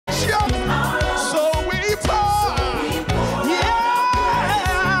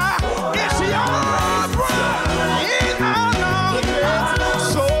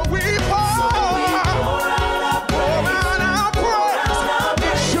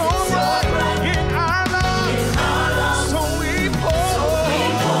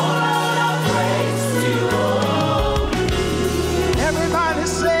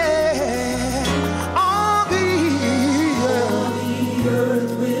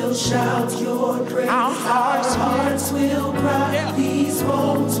will shout your praise. Our hearts will cry. Yeah. These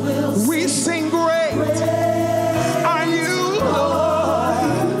bones will sing. We sing great. Are you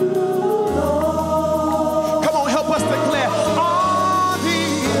Lord? Come on, help us declare. All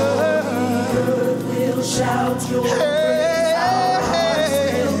the earth will shout your praise. Our hearts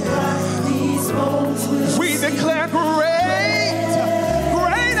will cry. These bones will we declare great.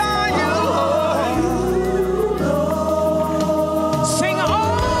 Great are you, Lord. Sing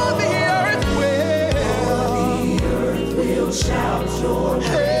all the earth will. The earth will shout your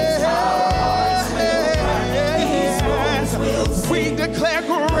praise. We declare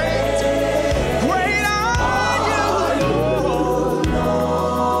great, great are you, Lord.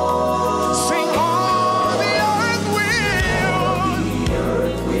 Sing all the earth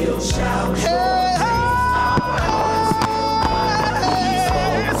will shout your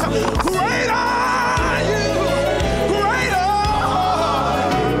great are you, great are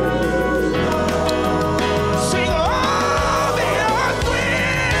you. Sing all the earth will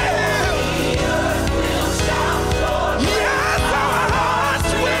shout your yes, our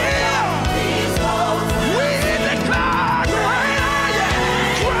hearts will. We declare great are you,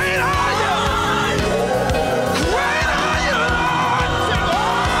 great are you, great are you, Lord. Sing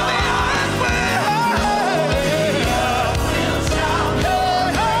all the earth will shout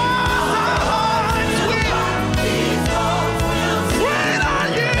our hearts will. Great are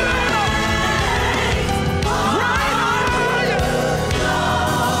you, great are you.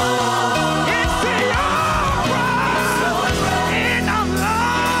 It's the in our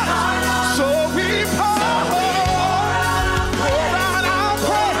lives, so we pour out our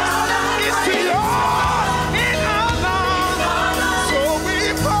praise. It's the in our lives, so we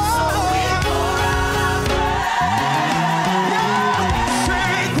pour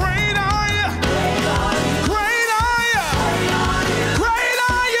say, great are you, great are you, great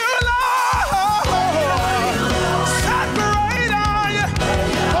are you, Lord. Say, great are you,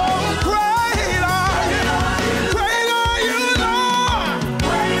 oh, great are you, Lord.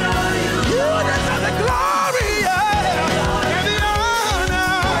 You deserve the glory and the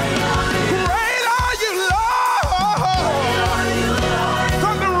honor. Great are you, Lord.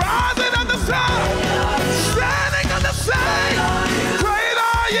 From the rising of the sun, setting of the same. Great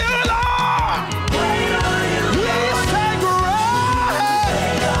are you, Lord. We say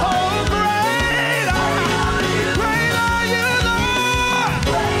great, oh, great are you, Lord.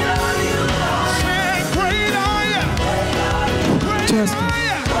 Say great are you, great are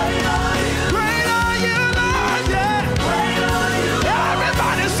you, great are you, Lord. Yeah.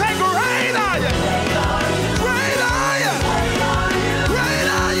 Everybody say great are you, great are you, great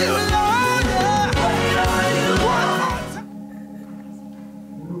are you, Lord. Yeah. One more time.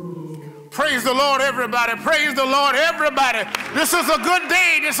 Praise the Lord, everybody. Praise the Lord, everybody. This is a good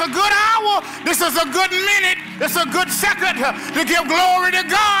day. This is a good hour. This is a good minute. This is a good second to give glory to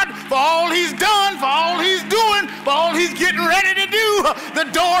God for all he's done, for all he's doing, for all he's getting ready to do. The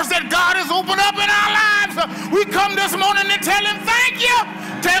doors that God has opened up in our lives. We come this morning to tell him thank you.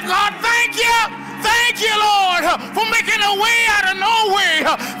 Tell God thank you. Thank you, Lord, for making a way out of no way.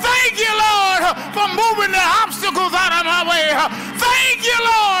 Thank you, Lord, for moving the obstacles out of my way. Thank you,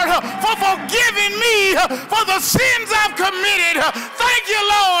 Lord, for forgiving me for the sins I've committed. Thank you,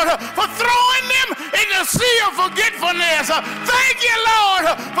 Lord, for throwing them in the sea of forgetfulness. Thank you, Lord,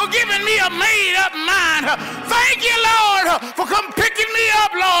 for giving me a made-up mind. Thank you, Lord, for come picking me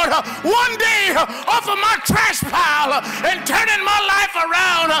up, Lord, one day off of my trash pile and turning my life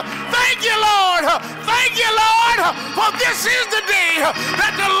around. Thank you, Lord. Thank you, Lord, for this is the day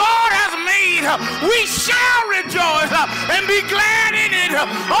that the Lord has made. We shall rejoice and be glad in it.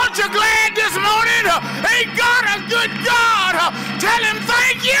 Aren't you glad this morning? Ain't God a good God? Tell him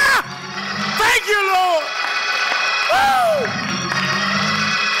thank you. Thank you, Lord. Woo!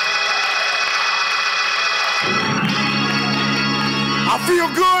 I feel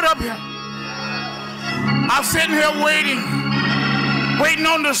good up here. I'm sitting here waiting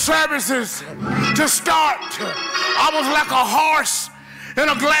on the services to start. I was like a horse in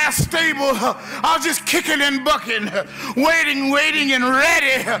a glass stable. I was just kicking and bucking, waiting and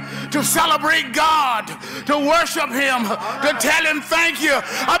ready to celebrate God, to worship him, to tell him thank you.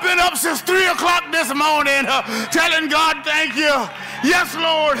 I've been up since 3 o'clock this morning telling God thank you. Yes,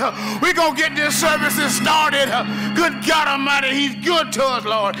 Lord, we're going to get this services started. Good God Almighty, he's good to us,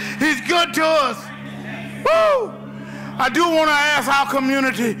 Lord. He's good to us. Woo! I do want to ask our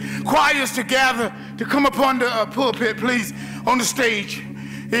community choirs to gather to come upon the pulpit, please, on the stage.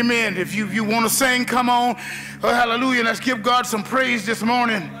 Amen. If you want to sing, come on. Oh, hallelujah. Let's give God some praise this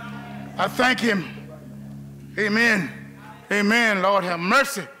morning. I thank him. Amen. Amen. Lord have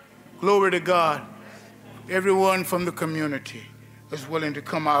mercy. Glory to God. Everyone from the community is willing to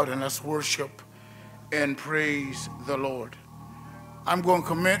come out and let's worship and praise the Lord. I'm going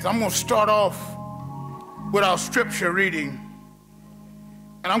to start off with our scripture reading,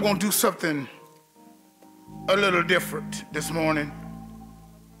 and I'm going to do something a little different this morning.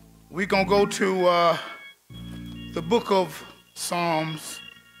 We're going to go to the book of Psalms.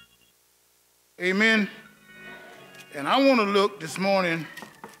 Amen. And I want to look this morning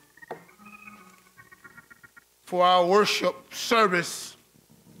for our worship service.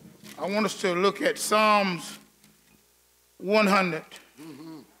 I want us to look at Psalms 100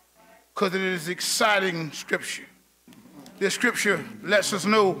 because it is exciting scripture. This scripture lets us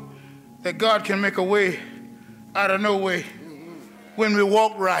know that God can make a way out of no way when we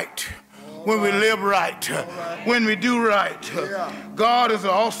walk right, when we live right, when we do right. God is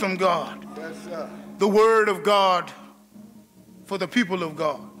an awesome God. The word of God for the people of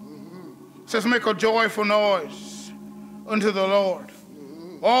God. It says, make a joyful noise unto the Lord,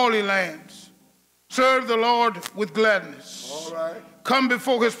 all ye lands. Serve the Lord with gladness. Come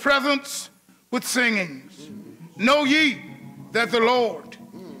before his presence with singings. Know ye that the Lord,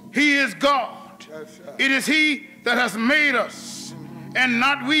 he is God. It is he that has made us, and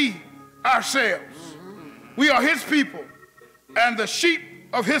not we ourselves. We are his people and the sheep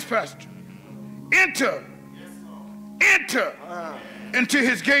of his pasture. Enter into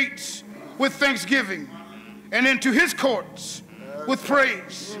his gates with thanksgiving and into his courts with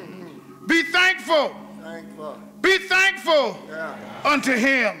praise. Be thankful unto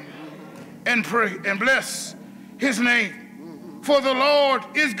him and pray and bless his name. For the Lord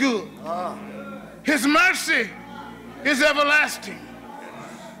is good. His mercy is everlasting.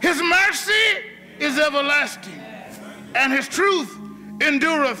 His mercy is everlasting, and his truth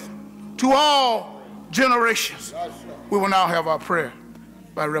endureth to all generations. We will now have our prayer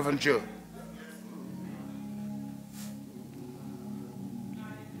by Reverend Judd.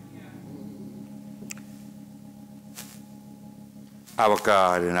 Our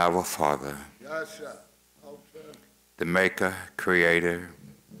God and our Father, the maker, creator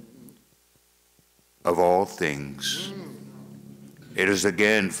of all things, it is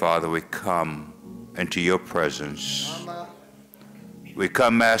again, Father, we come into your presence. We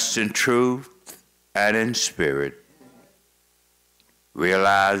come, Master, in truth and in spirit,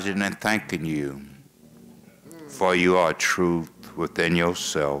 realizing and thanking you, for you are truth within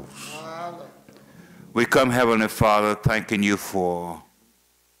yourselves. We come, Heavenly Father, thanking you for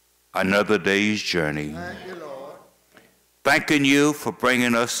another day's journey. Thanking you for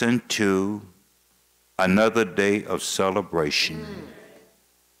bringing us into another day of celebration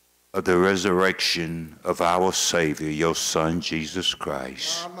of the resurrection of our Savior, your Son, Jesus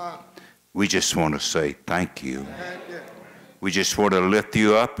Christ. We just want to say thank you. We just want to lift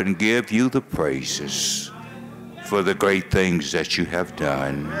you up and give you the praises for the great things that you have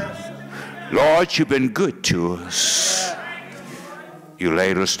done. Lord, you've been good to us. You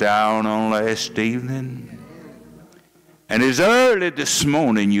laid us down on last evening, and as early this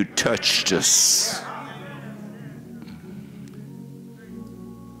morning you touched us.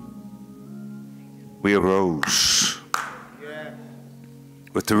 We arose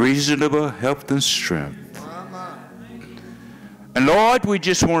with reasonable health and strength. And Lord, we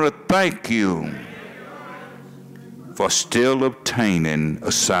just want to thank you for still obtaining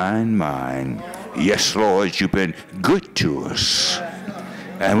a sound mind. Yes, Lord, you've been good to us.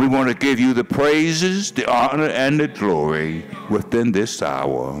 And we want to give you the praises, the honor, and the glory within this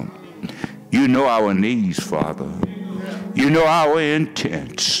hour. You know our needs, Father. You know our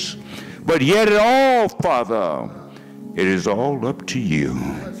intents. But yet it all, Father, it is all up to you.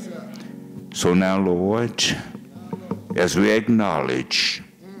 So now, Lord, as we acknowledge,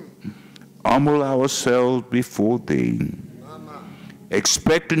 humble ourselves before thee,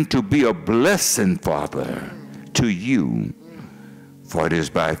 expecting to be a blessing, Father, to you. For it is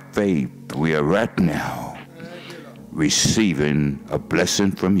by faith we are right now receiving a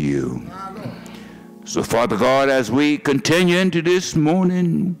blessing from you. So, Father God, as we continue into this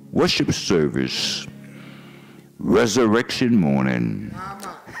morning worship service, resurrection morning,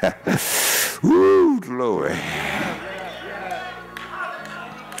 woo, glory.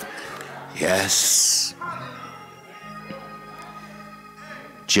 Yes.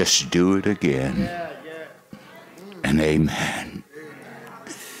 Just do it again. And amen.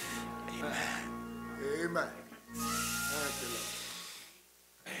 Amen.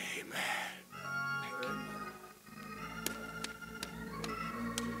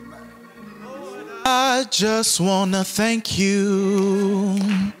 I just want to thank you.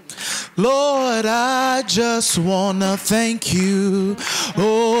 Lord, I just want to thank you.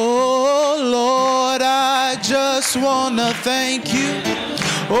 Oh, just wanna thank you.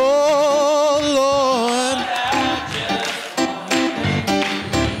 Oh Lord,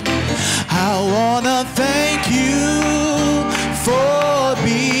 I wanna thank you for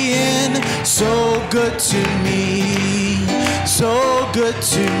being so good to me, so good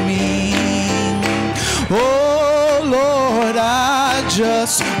to me. Oh Lord, I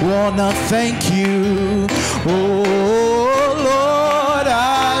just wanna thank you. Oh Lord,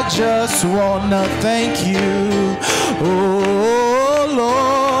 I just wanna thank you. Oh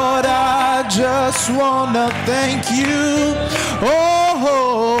Lord, I just wanna thank you.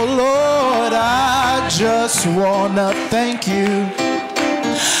 Oh Lord, I just wanna thank you.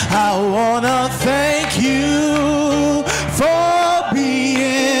 I wanna thank you for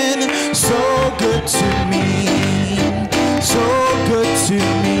being so good to me, so good to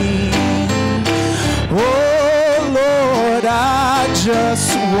me. Oh Lord, I just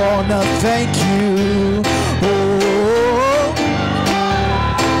wanna thank you.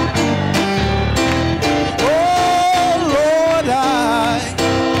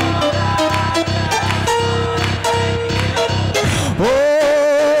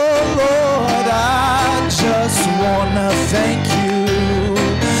 Thank you.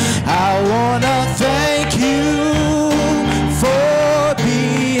 I wanna thank you for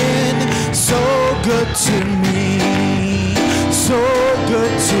being so good to me, so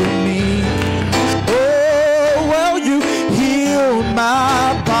good to me. Oh, well, you healed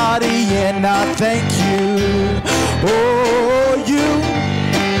my body and I thank you. Oh, you.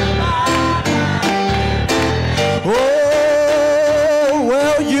 Oh,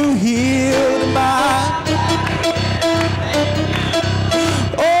 well, you healed my.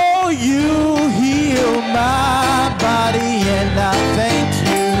 You heal my body and I thank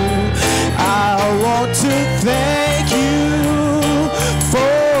you. I want to thank you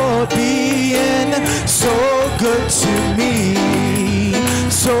for being so good to me,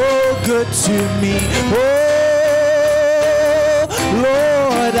 so good to me. Oh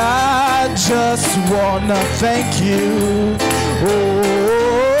Lord, I just wanna thank you. Oh, oh.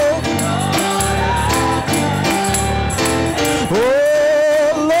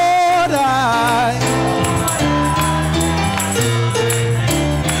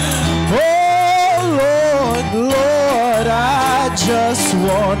 Just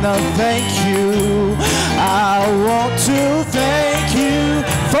wanna thank you. I want to thank you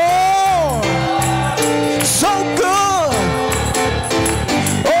for so good.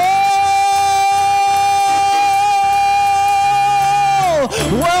 Oh,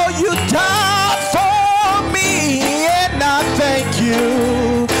 well, you died for me and I thank you.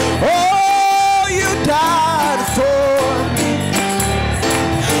 Oh, you died for me.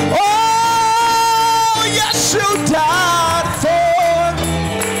 Oh, yes, you died.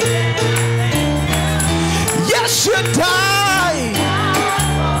 You died.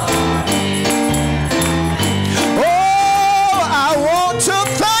 Oh, I want to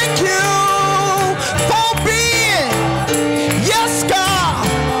thank you for being, yes, God,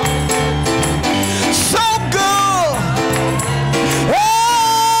 so good.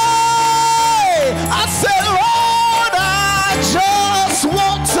 Hey, I said, Lord, I just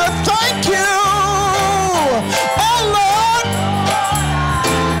want to thank you. Oh, Lord.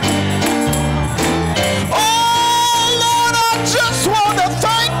 Oh, Lord,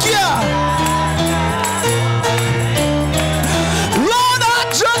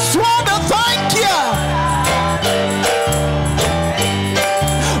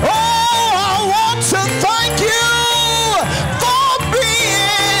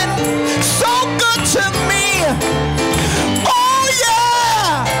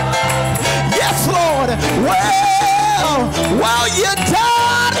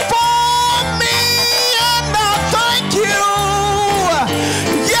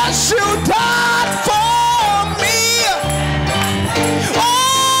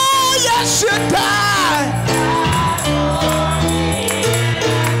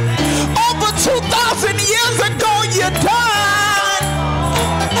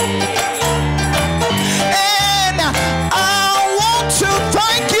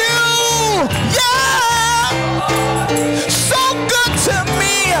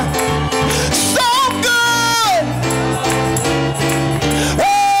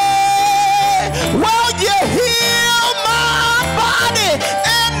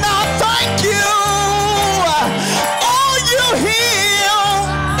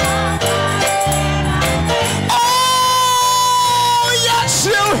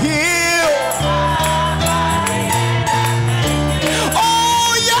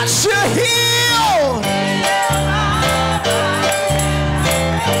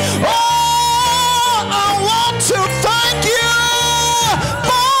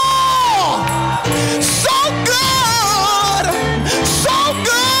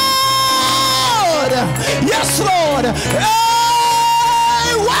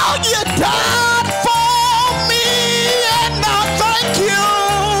 You died for me, and I thank you.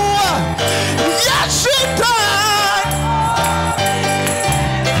 Yes, you died.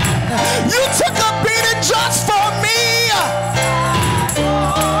 You took a beating just for me.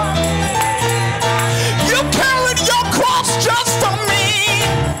 You carried your cross just for me.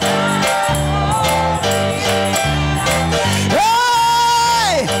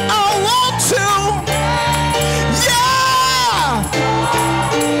 Hey, I want to. Yeah.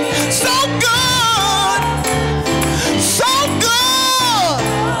 So good. So good.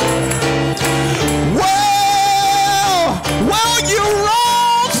 Well, you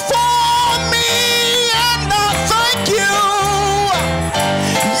rose for me, and I thank you.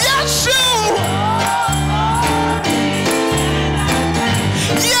 Yes, you.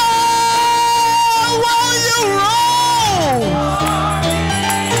 Yeah, well, you rose.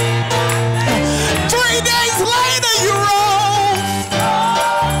 3 days later, you rose.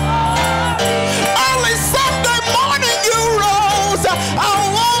 Early Sunday morning, you rose. I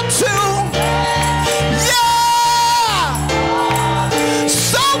want to. Yeah.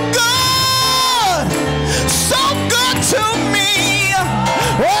 So good to me.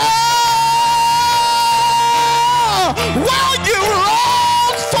 Oh, well, you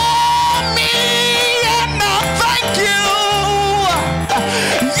rose for me, and I thank you.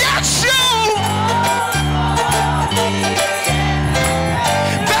 Yes, you.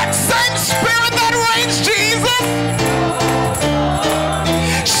 That same spirit that raised Jesus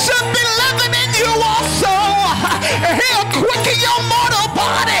should be living in you also. He'll quicken your mortal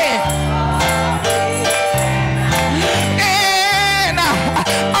body. And I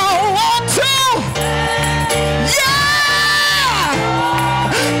want to, yeah,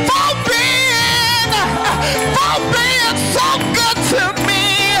 for being so good to me.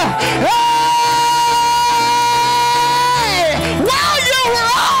 Hey, well, you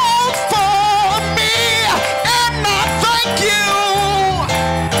rose for me, and I thank you.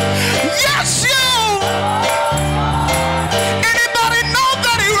 Yes, you. Anybody know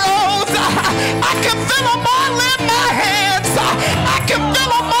that he rose? I can feel them all in my hands. I can feel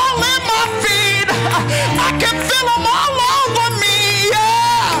them all in my feet. I can feel them all over me.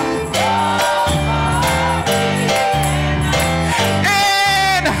 Yeah.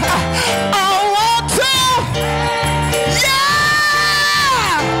 And I want to. Yeah.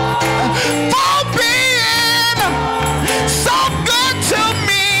 For being so good to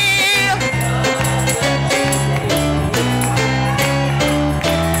me.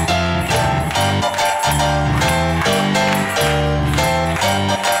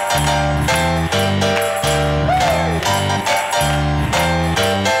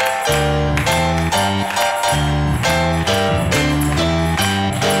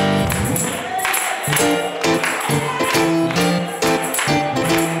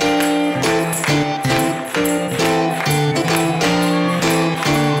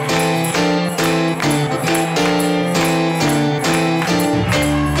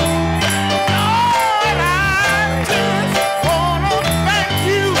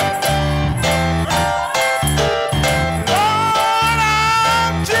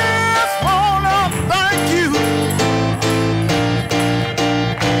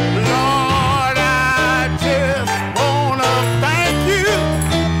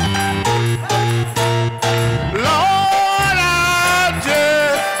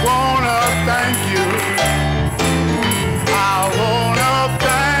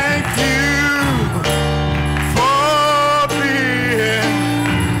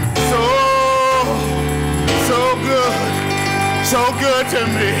 to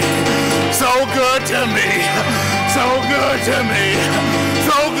me, so good to me, so good to me,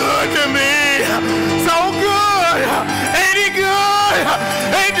 so good to me, so good. Ain't he good?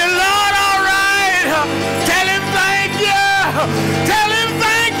 Ain't the Lord all right? Tell him thank you. Tell him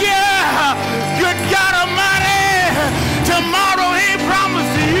thank you. Good God Almighty, tomorrow ain't promised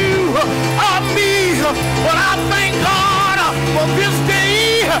to you or me, but I thank God for this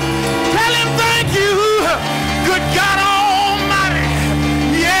day. Tell him thank you. Good God Almighty,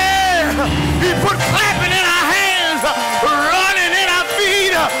 yeah. He put clapping in our hands, running in our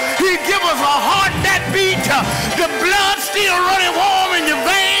feet. He give us a heart that beat. The blood still running warm in your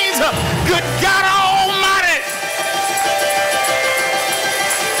veins. Good God Almighty.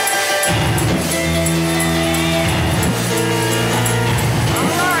 All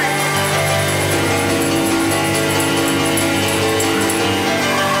right.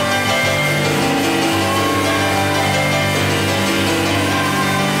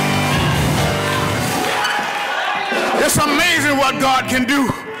 It's amazing what God can do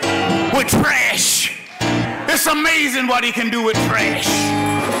with trash. It's amazing what he can do with trash.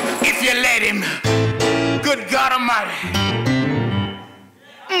 Almighty.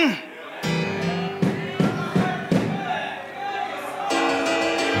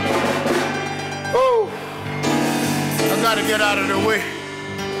 Oh, I got to get out of the way.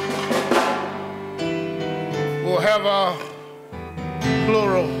 We'll have a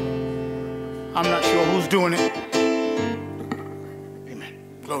plural. I'm not sure who's doing it.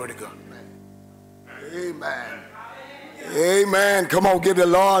 Amen. Glory to God. Amen. Amen. Come on, give the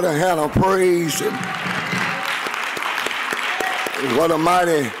Lord a hand of praise. What a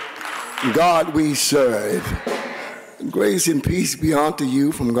mighty God we serve. Grace and peace be unto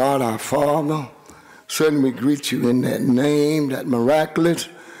you from God our Father. Certainly we greet you in that name, that miraculous,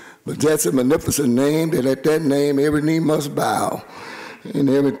 but that's a magnificent name, that at that name every knee must bow and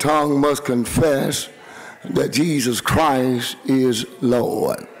every tongue must confess that Jesus Christ is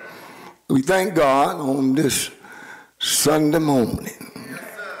Lord. We thank God on this Sunday morning.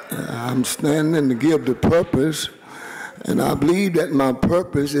 I'm standing to give the purpose, and I believe that my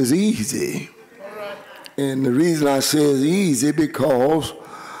purpose is easy. And the reason I say it's easy because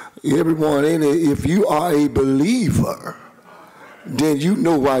everyone in it, if you are a believer, then you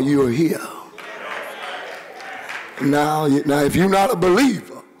know why you're here. Now, if you're not a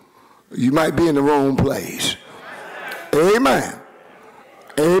believer, you might be in the wrong place. Amen.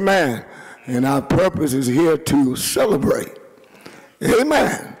 Amen. And our purpose is here to celebrate.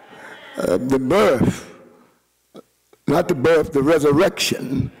 Amen. The birth, not the birth, the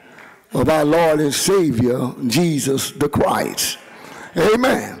resurrection of our Lord and Savior, Jesus the Christ.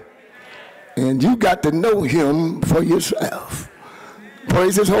 Amen. And you got to know him for yourself.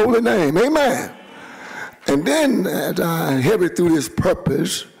 Praise his holy name. Amen. And then as I headed through this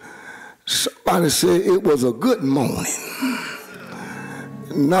purpose, somebody said it was a good morning.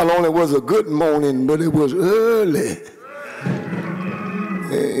 Not only was it a good morning, but it was early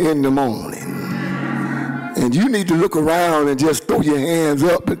in the morning. And you need to look around and just throw your hands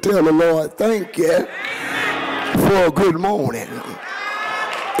up and tell the Lord, thank you for a good morning.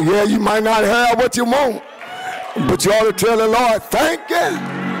 Yeah, you might not have what you want, but you ought to tell the Lord, thank you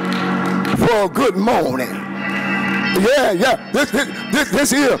for a good morning. Yeah,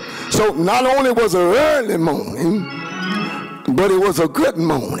 this here. So not only was it early morning, but it was a good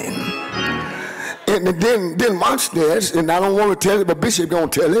morning. And then watch this, and I don't want to tell it, but Bishop gonna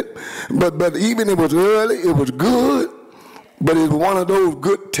tell it. But even it was early, it was good, but it was one of those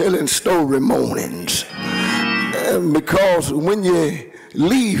good telling story mornings. Because when you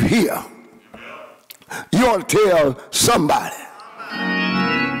leave here, you ought to tell somebody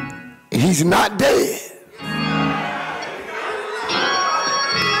he's not dead.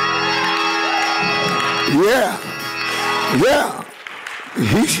 Yeah.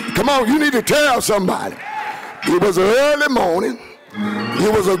 Come on, you need to tell somebody. It was an early morning.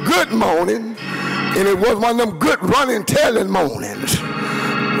 It was a good morning. And it was one of them good running telling mornings.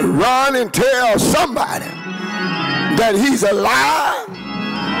 Run and tell somebody that he's alive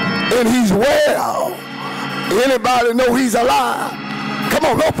and he's well. Anybody know he's alive? Come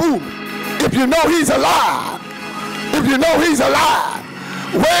on, no fool. If you know he's alive,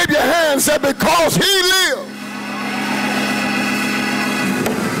 wave your hand and say, because he lives,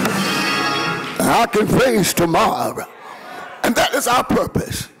 I can face tomorrow. And that is our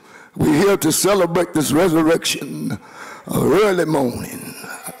purpose. We're here to celebrate this resurrection, a early morning,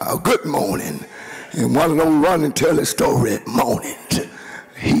 a good morning, and one of those run and tell a story mornings.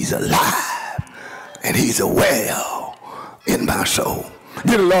 He's alive and he's well in my soul.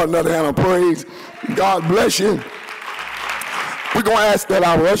 Give the Lord another hand of praise. God bless you. We're going to ask that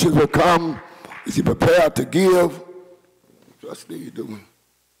our ushers will come. Is he prepared to give? Trustees doing.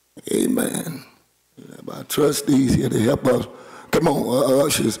 Amen. Our trustees here to help us. Come on,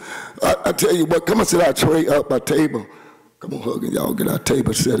 ushers. I tell you what, come and set our tray up, our table. Come on, hug and y'all get our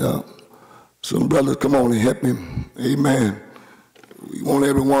table set up. Some brothers, come on and help him. Amen. We want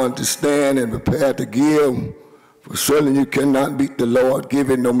everyone to stand and prepare to give. For certainly you cannot beat the Lord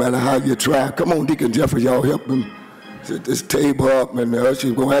giving no matter how you try. Come on, Deacon Jeffrey, y'all help him set this table up, and the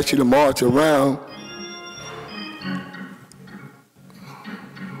ushers going to ask you to march around.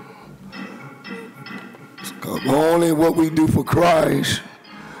 Because only what we do for Christ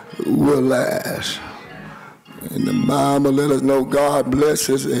will last. And the Bible let us know God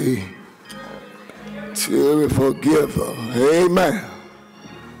blesses a cheerful giver. Amen.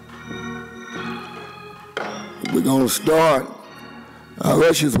 We're going to start. Our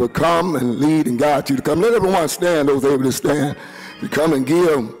ushers will come and lead and guide you to come. Let everyone stand, those able to stand. You come and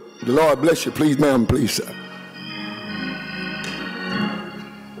give. The Lord bless you. Please, ma'am, please, sir.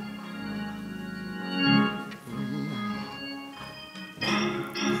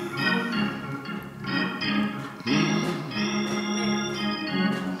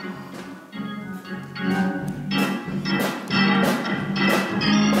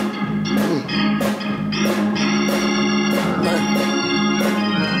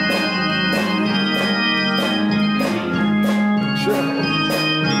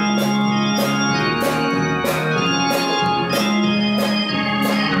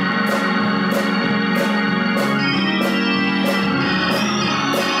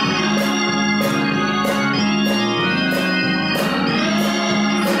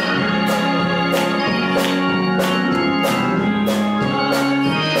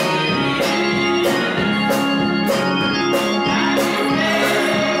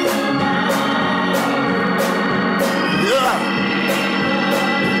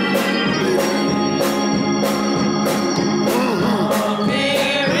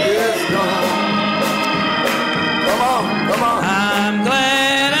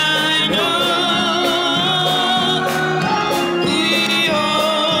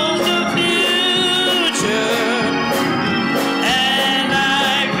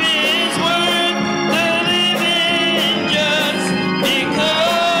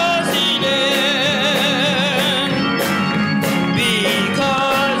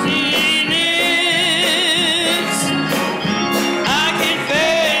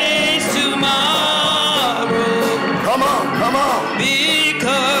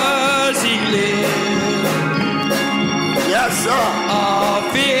 because he lives. Yes, sir. All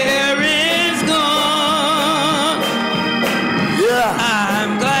fear is gone. Yeah.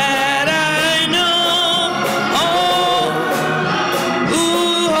 I'm glad I know who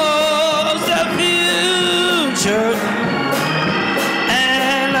holds the future,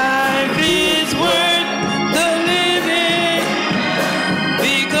 and life is worth the living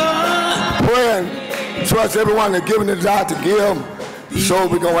because Praying. Trust everyone that giving the desire to give. So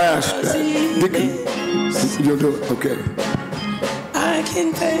we're going to ask that. Dickie, you'll do it. Okay. I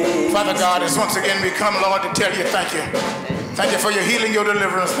can pay. Father God, as once again we come, Lord, to tell you thank you. Thank you for your healing, your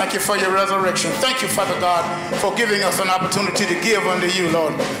deliverance. Thank you for your resurrection. Thank you, Father God, for giving us an opportunity to give unto you,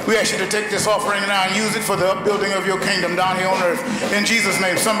 Lord. We ask you to take this offering now and use it for the upbuilding of your kingdom down here on earth. In Jesus'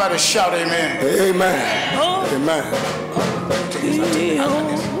 name, somebody shout amen. Amen. Amen.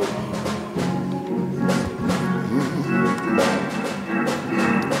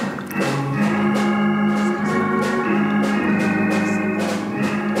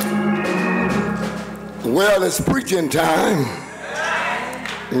 Well, it's preaching time.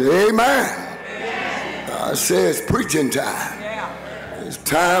 Amen. I say it's preaching time. It's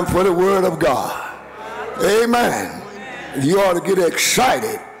time for the word of God. Amen. You ought to get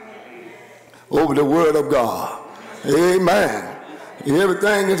excited over the word of God. Amen.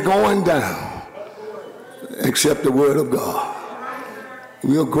 Everything is going down except the word of God.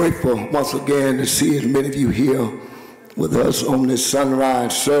 We are grateful once again to see as many of you here with us on this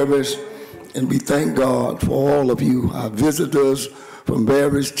sunrise service. And we thank God for all of you, our visitors from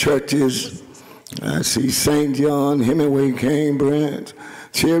various churches. I see St. John, Hemingway, Cambridge,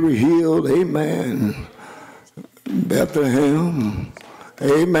 Cherry Hill, amen. Bethlehem,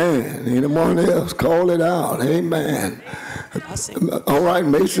 amen. Anyone else, call it out, amen. All right,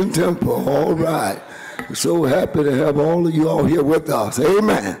 Mason Temple, all right. We're so happy to have all of you all here with us,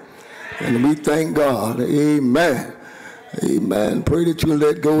 amen. And we thank God, amen. Amen. Pray that you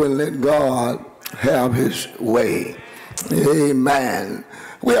let go and let God have his way. Amen.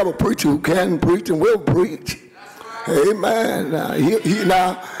 We have a preacher who can preach and will preach. Amen. Now,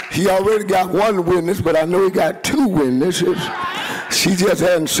 he already got one witness, but I know he got two witnesses. She just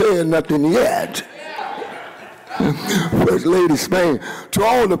hasn't said nothing yet. First Lady Spain, to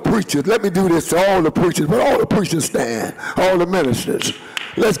all the preachers, let me do this to all the preachers, but all the preachers stand, all the ministers.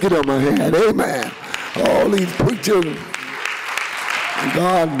 Let's get them a hand. Amen. All these preachers.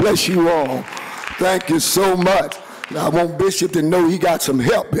 God bless you all. Thank you so much. I want Bishop to know he got some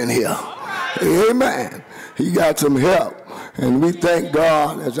help in here. Amen. He got some help. And we thank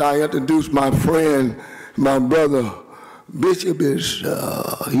God as I introduce my friend, my brother. Bishop is,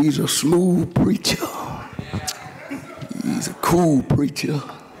 he's a smooth preacher. He's a cool preacher.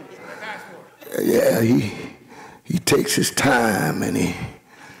 Yeah, he takes his time and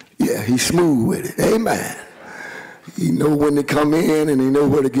he's smooth with it. Amen. He know when to come in and he know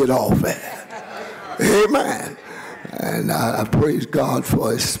where to get off at. Amen. And I praise God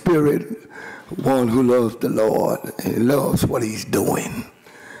for his spirit, one who loves the Lord and he loves what he's doing.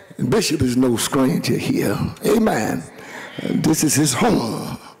 And Bishop is no stranger here. Amen. And this is his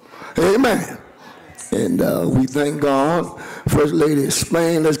home. Amen. And we thank God. First Lady of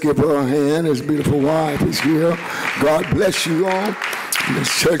Spain, let's give her a hand. His beautiful wife is here. God bless you all.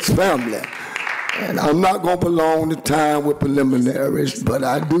 This church family. And I'm not going to prolong the time with preliminaries, but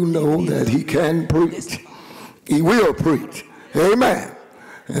I do know that he can preach. He will preach. Amen.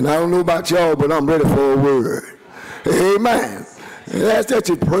 And I don't know about y'all, but I'm ready for a word. Amen. And I ask that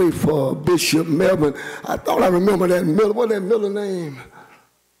you pray for Bishop Melvin. I thought I remember that Miller. What's that Miller name?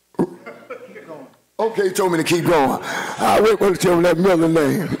 Okay, he told me to keep going. I wait for tell me that Miller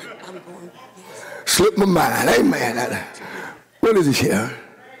name. Slipped my mind. Amen. What is it here?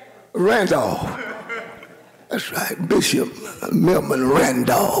 Randolph. That's right, Bishop Melvin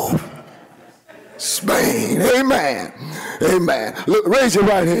Randolph. Spain. Amen. Amen. Look, raise your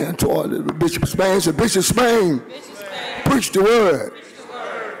right hand toward Bishop Spain. Say, Bishop Spain, preach the word.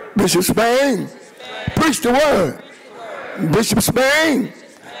 Bishop Spain, preach the word. Bishop Spain,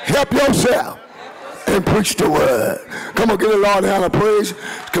 help yourself and preach the word. Come on, give the Lord a hand of praise.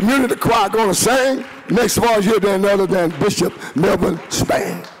 Community choir going to sing. Next voice here than other than Bishop Melvin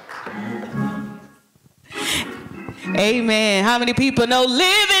Spain. Amen. How many people know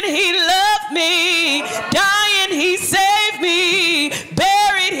living he loved me, dying he saved me,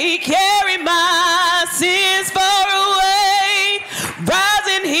 buried he carried my sins far away,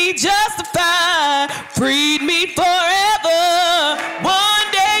 rising he justified, freed me forever.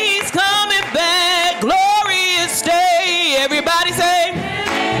 One day he's coming back, glorious day. Everybody say,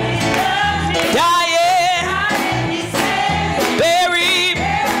 dying, buried.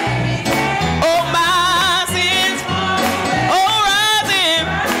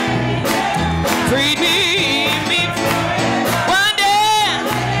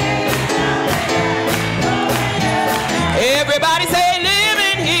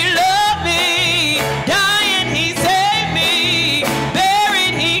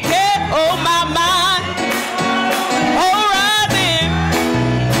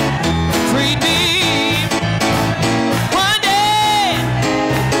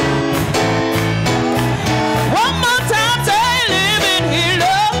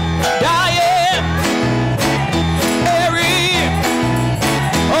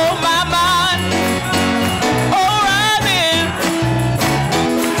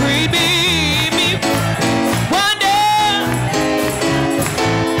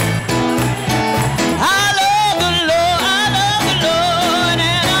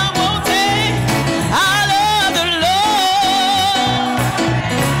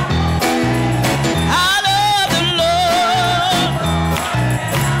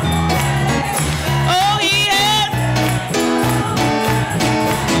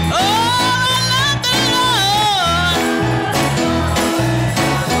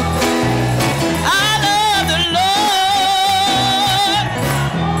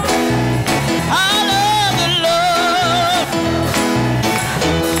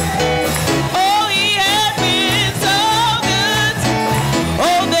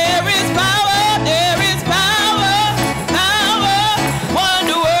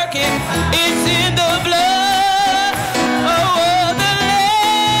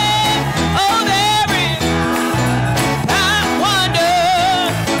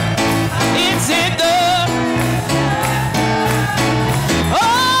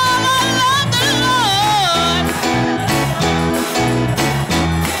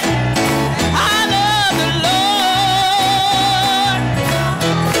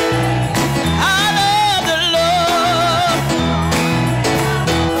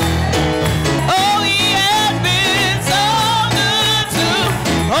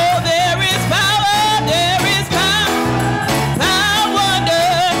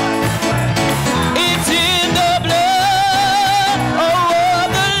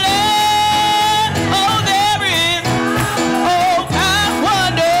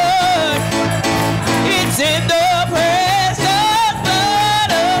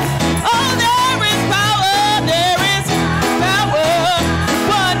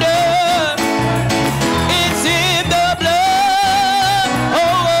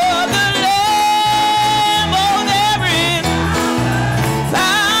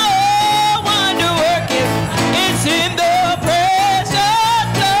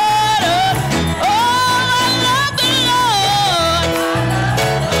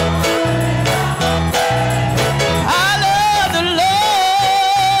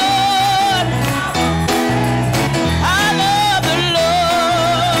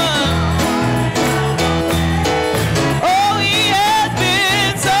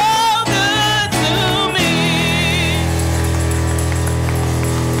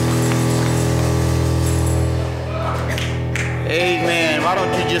 Amen. Why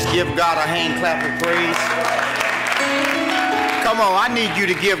don't you just give God a hand clap of praise? Come on, I need you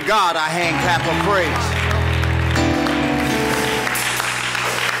to give God a hand clap of praise.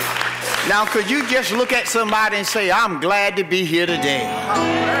 Now, could you just look at somebody and say, I'm glad to be here today.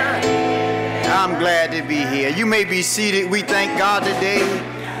 I'm glad to be here. You may be seated. We thank God today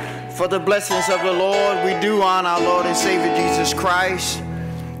for the blessings of the Lord. We do honor our Lord and Savior Jesus Christ.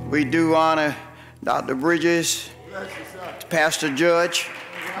 We do honor Dr. Bridges, Pastor Judge,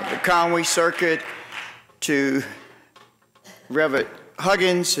 the Conway Circuit, to Reverend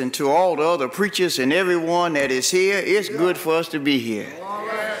Huggins, and to all the other preachers and everyone that is here. It's good for us to be here.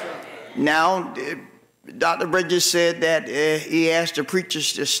 Now, Dr. Bridges said that he asked the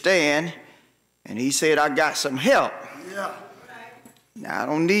preachers to stand, and he said, I got some help. Now, I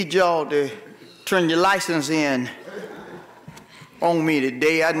don't need y'all to turn your license in on me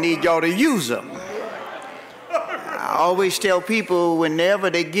today. I need y'all to use them. I always tell people whenever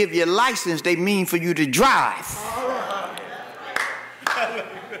they give you a license, they mean for you to drive.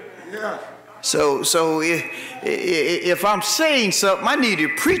 So if I'm saying something, I need the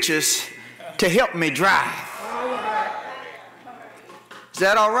preachers to help me drive. Is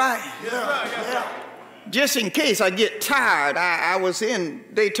that all right? Just in case I get tired. I was in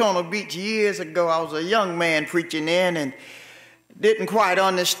Daytona Beach years ago. I was a young man preaching in and didn't quite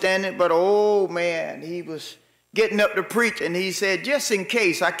understand it, but oh man, he was getting up to preach, and he said, just in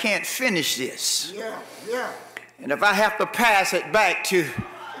case I can't finish this. And if I have to pass it back to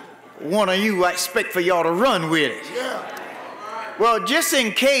one of you, I expect for y'all to run with it. Well, just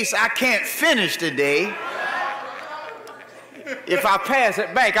in case I can't finish today, if I pass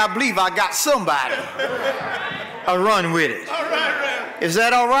it back, I believe I got somebody to run with it. Is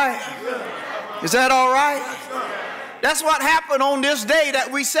that all right? Is that all right? That's what happened on this day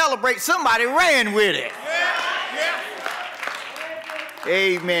that we celebrate. Somebody ran with it.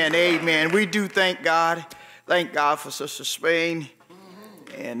 Amen, amen. We do thank God. Thank God for Sister Spain.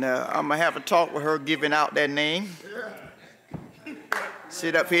 And I'm going to have a talk with her giving out that name.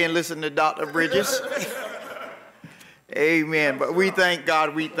 Sit up here and listen to Dr. Bridges. Amen. But we thank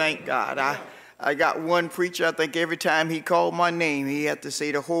God. We thank God. I got one preacher, I think every time he called my name, he had to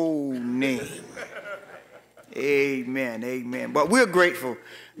say the whole name. Amen, amen. But we're grateful.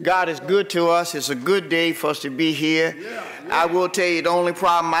 God is good to us. It's a good day for us to be here. I will tell you the only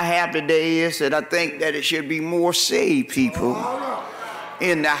problem I have today is that I think that it should be more saved people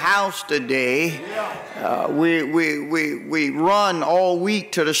in the house today. We run all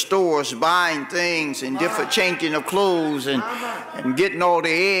week to the stores buying things and different changing of clothes and getting all the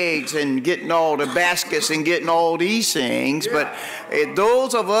eggs and getting all the baskets and getting all these things. But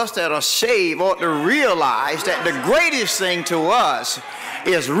those of us that are saved ought to realize that the greatest thing to us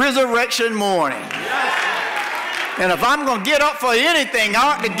is resurrection morning. And if I'm going to get up for anything,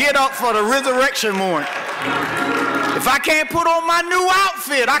 I ought to get up for the resurrection morning. If I can't put on my new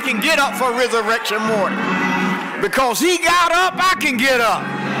outfit, I can get up for resurrection morning. Because he got up, I can get up.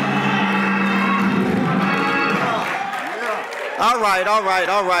 All right,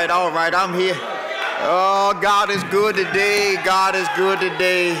 I'm here. Oh, God is good today. God is good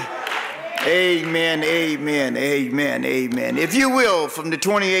today. Amen, amen, amen, amen. If you will, from the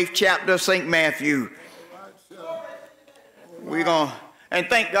 28th chapter of St. Matthew, we're going to, and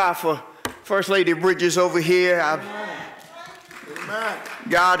thank God for First Lady Bridges over here.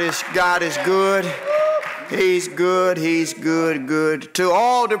 God is good. He's good. He's good, good. To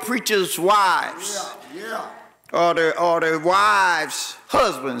all the preachers' wives, or the wives'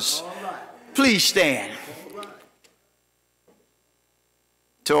 husbands, please stand.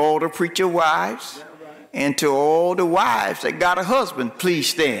 To all the preacher wives and to all the wives that got a husband, please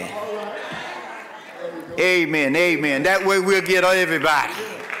stand. Amen, amen. That way we'll get everybody.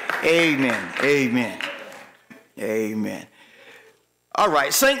 Amen, amen, amen. All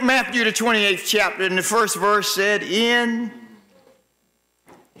right, St. Matthew, the 28th chapter, in the first verse said, in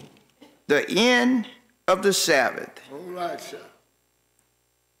the end of the Sabbath,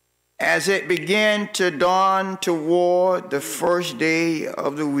 as it began to dawn toward the first day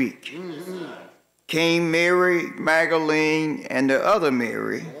of the week, came Mary Magdalene and the other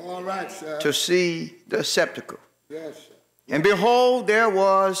Mary to see the sepulchre. And behold, there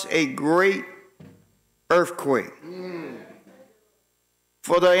was a great earthquake.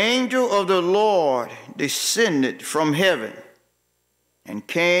 For the angel of the Lord descended from heaven and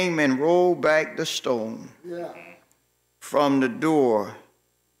came and rolled back the stone from the door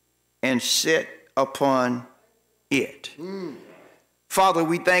and sat upon it. Father,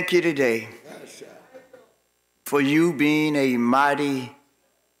 we thank you today for you being a mighty,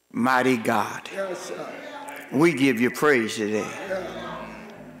 mighty God. we give you praise today.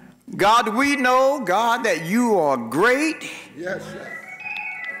 God, we know, God, that you are great. Yes, sir.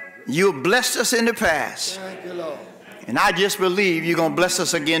 You blessed us in the past. Thank you, Lord. And I just believe you're going to bless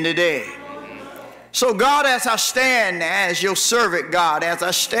us again today. So, God, as I stand as your servant, God, as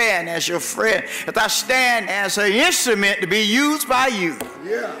I stand as your friend, as I stand as an instrument to be used by you,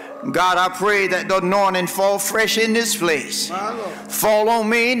 Yeah. God, I pray that the anointing fall fresh in this place. My Lord. Fall on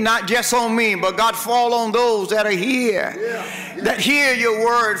me, not just on me, but God, fall on those that are here, that hear your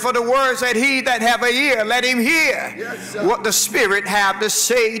word. For the words that he that have an ear, let him hear what the Spirit have to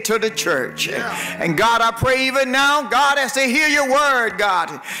say to the church. And God, I pray even now, God, as they hear your word,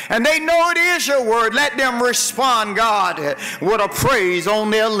 God, and they know it is your word, let them respond, God, with a praise on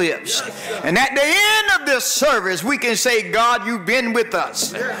their lips. And at the end of this service, we can say, God, you've been with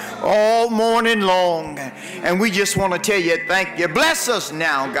us all morning long. And we just want to tell you thank you. Bless us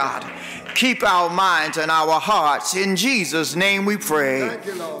now, God. Keep our minds and our hearts. In Jesus' name we pray.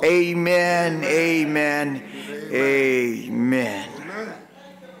 Amen, amen, amen.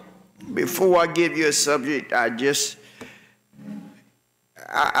 Before I give you a subject, I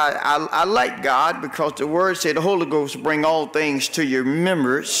like God because the word said the Holy Ghost bring all things to your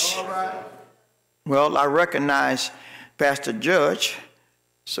remembrance. Well, I recognize Pastor Judge.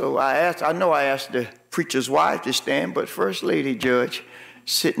 So I asked the preacher's wife to stand, but First Lady Judge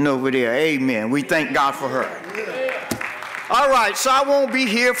sitting over there. Amen. We thank God for her. All right, so I won't be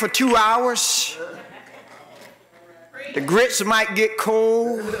here for 2 hours. The grits might get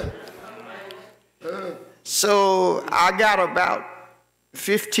cold. So I got about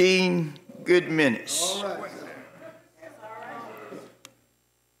 15 good minutes.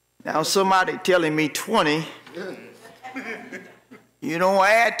 Now somebody telling me 20. You don't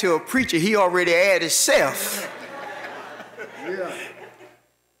add to a preacher, he already added himself.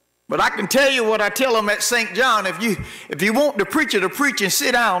 But I can tell you what I tell them at St. John. If you want the preacher to preach and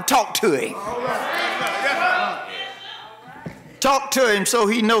sit down, talk to him. Talk to him so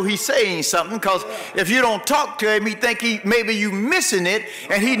he know he's saying something, because if you don't talk to him, he think maybe you missing it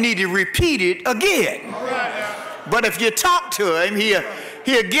and he need to repeat it again. But if you talk to him,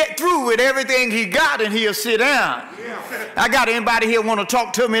 he'll get through with everything he got and he'll sit down. I got anybody here want to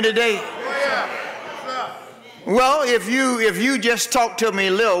talk to me today? Well, if you just talk to me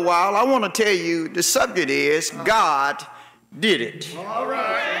a little while, I want to tell you the subject is God did it.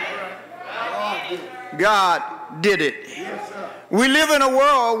 God did it. We live in a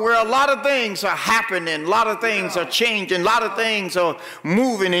world where a lot of things are happening, a lot of things are changing, a lot of things are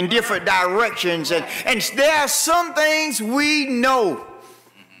moving in different directions, and there are some things we know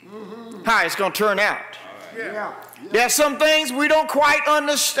how it's going to turn out. There are some things we don't quite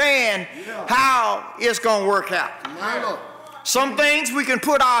understand how it's going to work out. Some things we can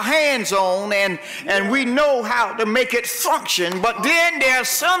put our hands on and we know how to make it function, but then there are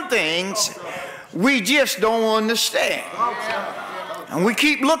some things we just don't understand. And we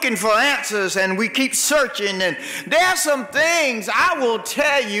keep looking for answers and we keep searching, and there are some things I will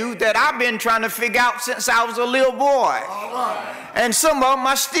tell you that I've been trying to figure out since I was a little boy. And some of them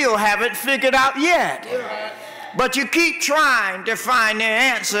I still haven't figured out yet. But you keep trying to find the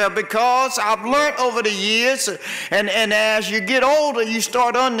answer, because I've learned over the years, and as you get older, you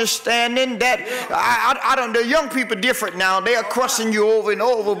start understanding that I don't. The young people different now. They are crossing you over and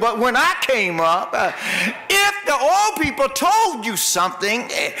over. But when I came up, if the old people told you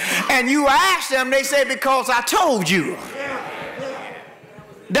something and you asked them, they say, because I told you.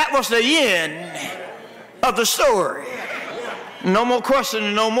 That was the end of the story. No more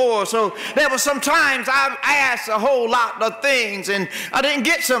questioning, no more. So there were some times I asked a whole lot of things and I didn't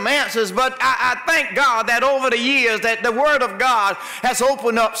get some answers, but I thank God that over the years that the Word of God has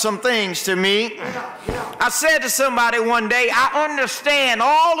opened up some things to me. I said to somebody one day, I understand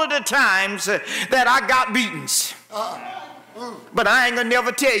all of the times that I got beatings. But I ain't gonna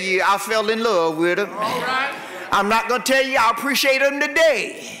never tell you I fell in love with them. I'm not gonna tell you I appreciate them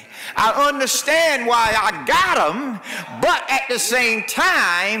today. I understand why I got them, but at the same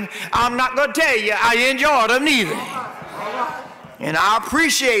time, I'm not going to tell you I enjoyed them neither. And I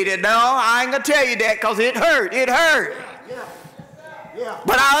appreciate it. No, I ain't going to tell you that because it hurt. It hurt.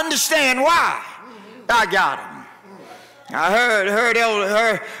 But I understand why I got them. I heard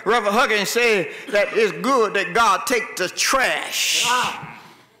Reverend Huggins say that it's good that God take the trash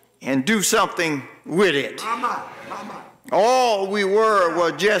and do something with it. All we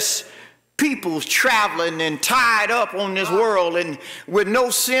were just people traveling and tied up on this world and with no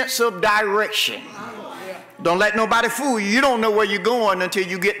sense of direction. Don't let nobody fool you. You don't know where you're going until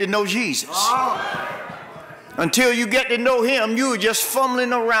you get to know Jesus. Until you get to know him, you're just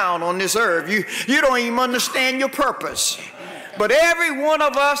fumbling around on this earth. You don't even understand your purpose. But every one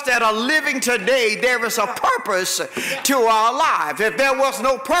of us that are living today, there is a purpose to our lives. If there was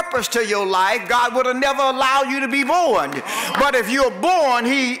no purpose to your life, God would have never allowed you to be born. But if you're born,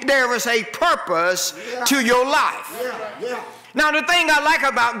 there is a purpose to your life. Now, the thing I like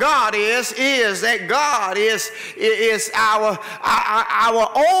about God is that God is our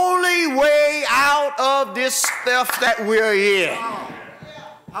only way out of this stuff that we're in.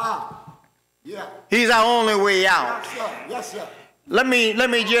 He's our only way out. Yes, sir. Let me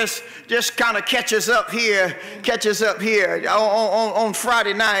just kind of catch us up here. On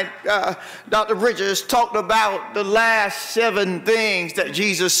Friday night, Dr. Bridges talked about the last 7 things that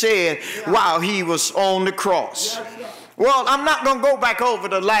Jesus said while he was on the cross. Well, I'm not going to go back over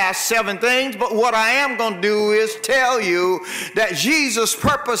the last 7 things, but what I am going to do is tell you that Jesus'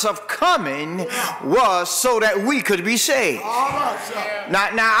 purpose of coming was so that we could be saved.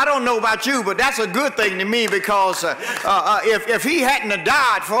 Now, I don't know about you, but that's a good thing to me, because if he hadn't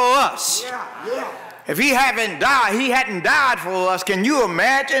died for us, if he hadn't died for us, can you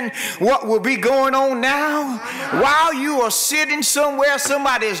imagine what would be going on now? While you are sitting somewhere,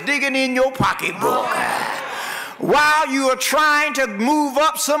 somebody is digging in your pocketbook. While you are trying to move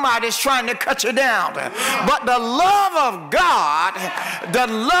up, somebody's trying to cut you down. But the love of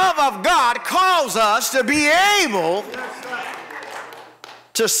God calls us to be able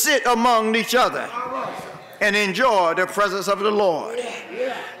to sit among each other and enjoy the presence of the Lord.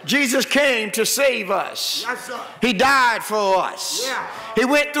 Jesus came to save us. He died for us. He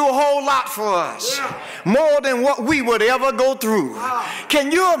went through a whole lot for us. More than what we would ever go through.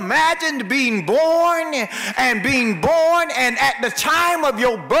 Can you imagine being born and at the time of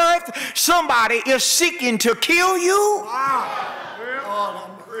your birth, somebody is seeking to kill you?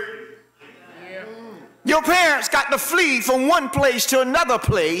 Your parents got to flee from one place to another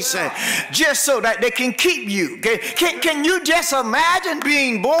place just so that they can keep you. Can you just imagine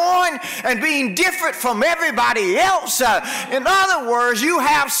being born and being different from everybody else? In other words, you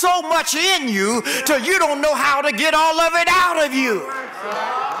have so much in you till you don't know how to get all of it out of you.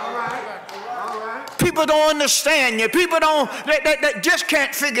 People don't understand you. People they just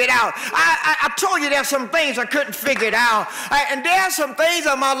can't figure it out. I told you there's some things I couldn't figure it out. And there's some things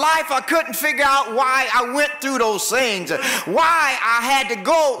in my life I couldn't figure out why I went through those things, why I had to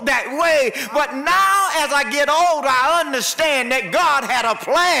go that way. But now as I get older, I understand that God had a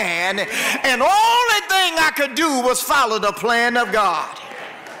plan, and the only thing I could do was follow the plan of God.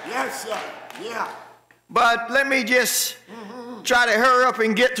 Yes, sir. Yeah. But let me just try to hurry up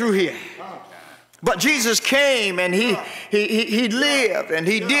and get through here. But Jesus came and he lived and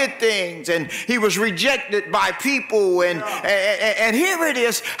he did things, and he was rejected by people, and here it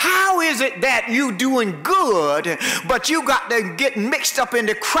is. How is it that you doing good, but you got to get mixed up in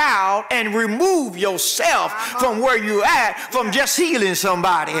the crowd and remove yourself from where you at, from just healing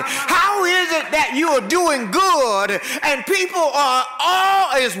somebody? How is it that you are doing good and people are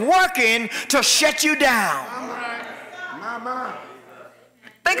always working to shut you down?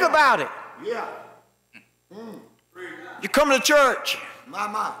 Think about it. You come to church,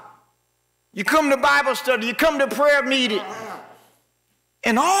 you come to Bible study, you come to prayer meeting,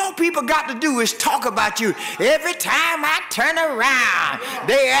 and all people got to do is talk about you. Every time I turn around,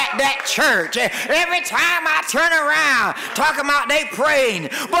 they at that church. Every time I turn around, talking about they praying.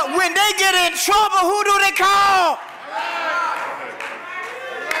 But when they get in trouble, who do they call?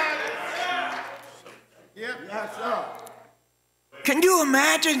 Can you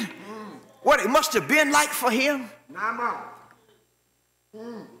imagine what it must have been like for him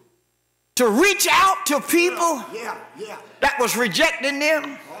to reach out to people that was rejecting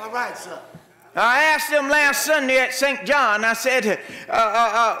them? All right, sir. I asked them last Sunday at St. John, I said,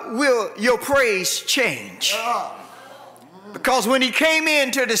 will your praise change? Because when he came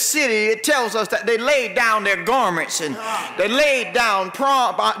into the city, it tells us that they laid down their garments and they laid down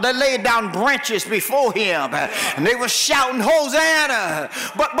branches before him, and they were shouting Hosanna.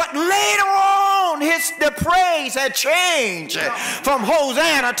 But later on, the praise had changed from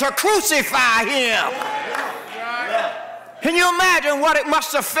Hosanna to crucify him. Can you imagine what it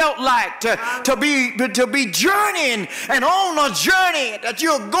must have felt like to be journeying and on a journey that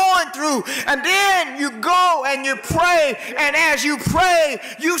you're going through, and then you go and you pray, and as you pray,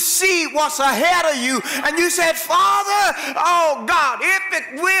 you see what's ahead of you, and you said, Father, oh God, if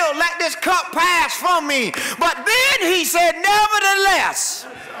it will, let this cup pass from me. But then he said, nevertheless,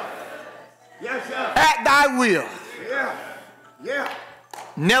 yes, sir. At thy will. Yeah.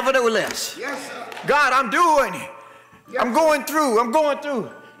 Nevertheless. Yes, sir. God, I'm going through.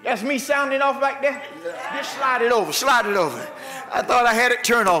 That's me sounding off back there? Just slide it over, slide it over. I thought I had it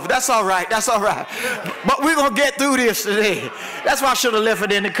turned off. That's all right, that's all right. But we're going to get through this today. That's why I should have left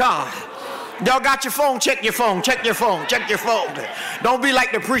it in the car. Y'all got your phone? Check your phone, check your phone, check your phone. Don't be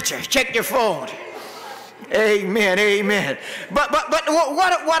like the preacher. Check your phone. Amen, amen. But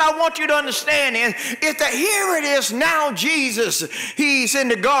what I want you to understand is that here it is now. Jesus, he's in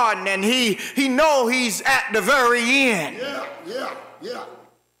the garden and he know he's at the very end. Yeah.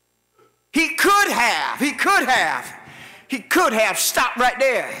 He could have stopped right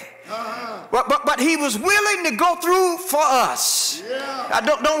there. But he was willing to go through for us.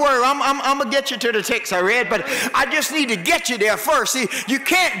 Don't worry, I'm gonna get you to the text I read, but I just need to get you there first. See, you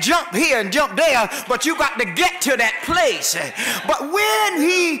can't jump here and jump there, but you got to get to that place. But when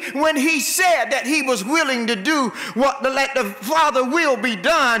he said that he was willing to do what let the Father will be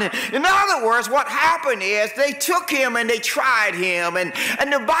done, in other words, what happened is they took him and they tried him, and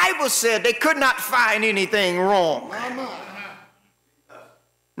the Bible said they could not find anything wrong.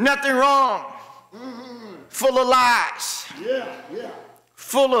 Nothing wrong. Full of lies.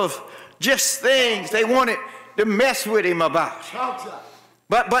 Full of just things they wanted to mess with him about.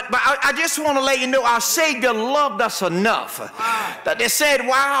 But I just want to let you know our Savior loved us enough that they said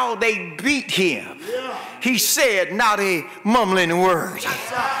while they beat him, he said not a mumbling word.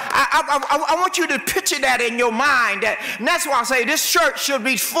 I want you to picture that in your mind. And that's why I say this church should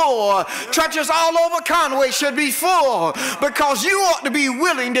be full. Churches all over Conway should be full, because you ought to be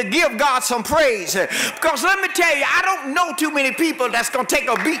willing to give God some praise. Because let me tell you, I don't know too many people that's going to take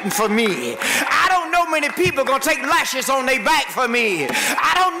a beating for me. I don't know many people going to take lashes on their back for me.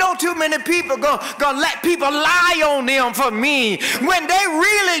 I don't know too many people gonna let people lie on them for me when they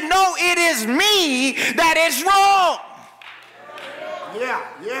really know it is me that is wrong.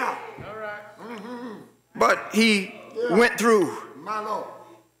 Yeah. All right. But he went through. My Lord.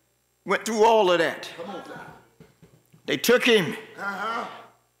 Went through all of that. Come on, they took him.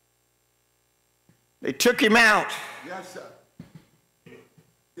 They took him out. Yes, sir.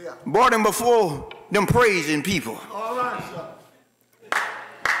 Yeah. Brought him before them praising people. All right, sir.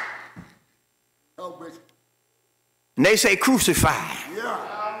 And they say crucify.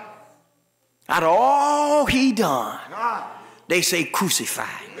 Yeah. Out of all he done, they say crucify.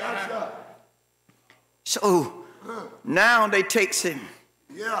 Yes, sir. So now they takes him.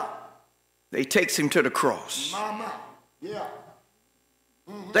 Yeah. They takes him to the cross. Mama. Yeah.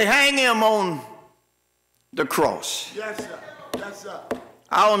 They hang him on the cross. Yes, sir. Yes, sir.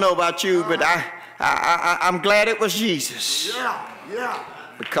 I don't know about you, but I'm glad it was Jesus. Yeah.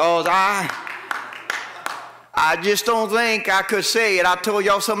 Because I just don't think I could say it. I told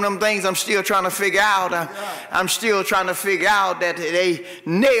y'all some of them things I'm still trying to figure out. I'm still trying to figure out that they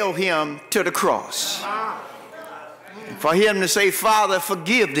nailed him to the cross. For him to say, Father,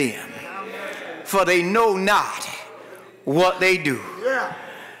 forgive them, for they know not what they do.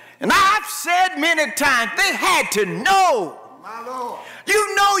 And I've said many times, they had to know. My Lord.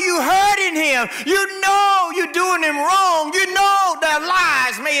 You know you hurting him. You know you're doing him wrong. You know their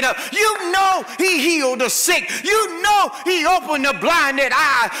lies made up. You know he healed the sick. You know he opened the blinded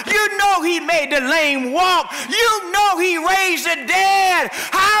eye. You know he made the lame walk. You know he raised the dead.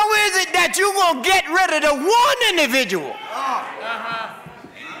 How is it that you're going to get rid of the one individual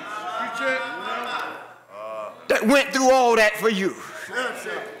that went through all that for you?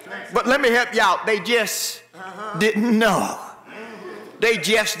 But let me help you out. They just didn't know. They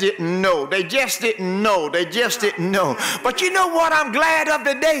just didn't know. They just didn't know. They just didn't know. But you know what I'm glad of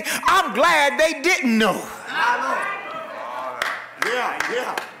today? I'm glad they didn't know.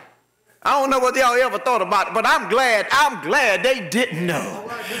 Yeah. I don't know what y'all ever thought about it, but I'm glad they didn't know.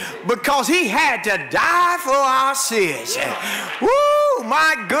 Because he had to die for our sins. Woo,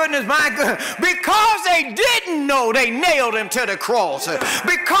 my goodness. Because they didn't know, they nailed him to the cross.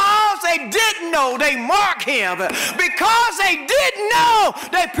 Because they didn't know, they marked him. Because they didn't know,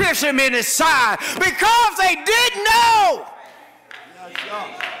 they pierced him in his side. Because they didn't know,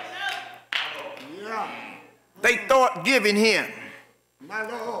 they thought giving him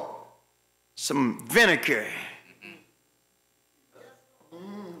some vinegar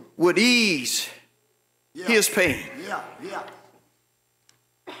would ease his pain.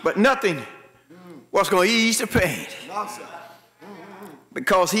 But nothing was going to ease the pain.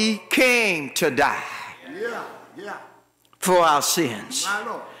 Because he came to die for our sins.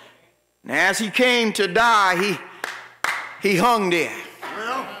 And as he came to die, he hung there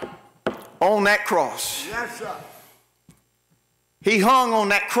on that cross. He hung on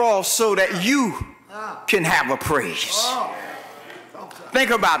that cross so that you can have a praise. Think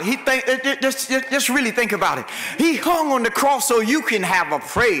about it. Just really think about it. He hung on the cross so you can have a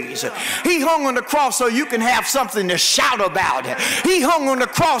praise. He hung on the cross so you can have something to shout about. He hung on the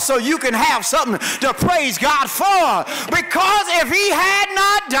cross so you can have something to praise God for. Because if he had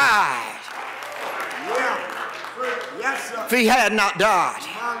not died, if he had not died,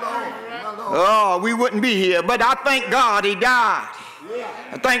 oh, we wouldn't be here. But I thank God he died.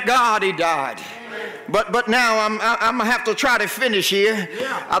 I thank God he died. But now I'm gonna have to try to finish here.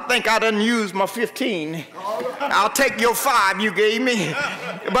 I think I done used my 15. I'll take your 5 you gave me.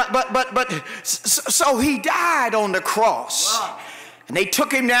 So he died on the cross. And they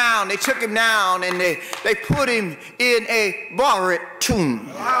took him down, and they put him in a borrowed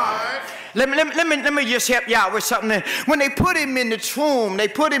tomb. Let me just help you out with something. When they put him in the tomb,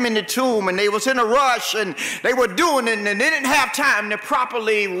 and they was in a rush, and they were doing it, and they didn't have time to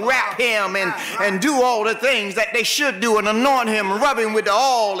properly wrap him and do all the things that they should do and anoint him, rub him with the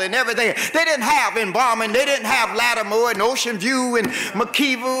oil and everything. They didn't have embalming. They didn't have Lattimore and Ocean View and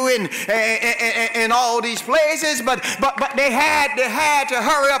McKeever and all these places, but they had to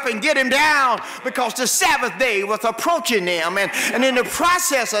hurry up and get him down because the Sabbath day was approaching them, and in the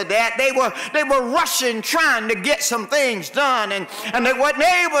process of that, they were rushing, trying to get some things done, and they weren't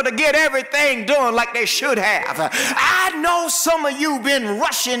able to get everything done like they should have. I know some of you been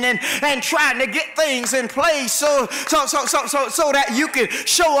rushing and trying to get things in place so that you can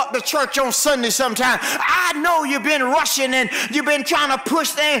show up to church on Sunday sometime. I know you've been rushing and you've been trying to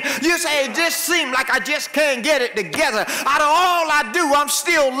push things. You say, it just seems like I just can't get it together. Out of all I do, I'm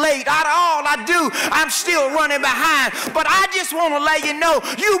still late. Out of all I do, I'm still running behind. But I just want to let you know,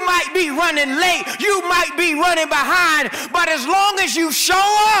 you might be running late, you might be running behind, but as long as you show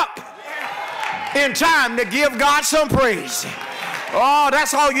up in time to give God some praise, oh,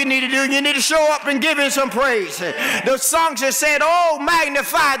 that's all you need to do. You need to show up and give him some praise. The song just said, oh,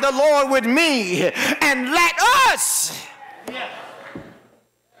 magnify the Lord with me and let us.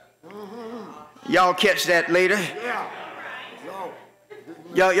 Y'all catch that later?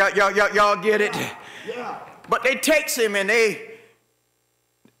 Y'all get it? But they takes him and they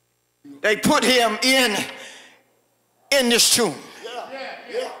put him in this tomb.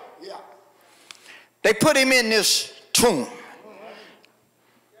 They put him in this tomb.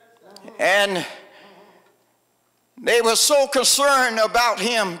 And they were so concerned about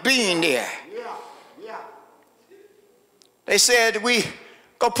him being there. They said, we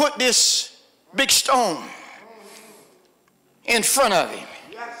go put this big stone in front of him.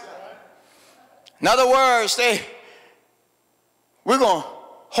 In other words, we're going to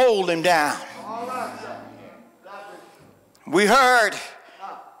hold him down. We heard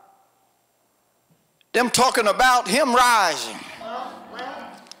them talking about him rising.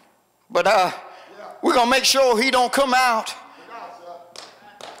 But we're going to make sure he don't come out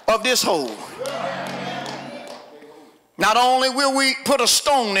of this hole. Not only will we put a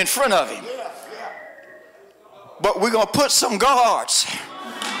stone in front of him, but we're going to put some guards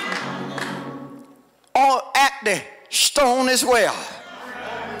at the stone as well.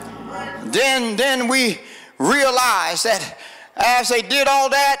 Then we realized that as they did all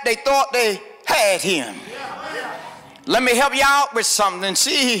that, they thought they had him. Let me help you out with something.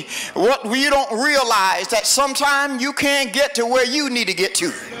 See, what you don't realize that sometimes you can't get to where you need to get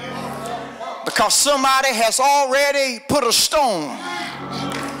to because somebody has already put a stone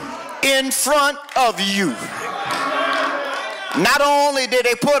in front of you. Not only did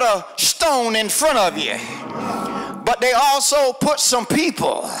they put a stone in front of you, but they also put some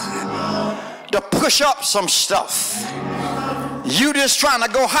people to push up some stuff. You just trying to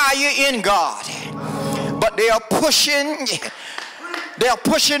go higher in God, but they are pushing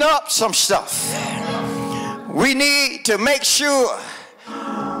up some stuff. We need to make sure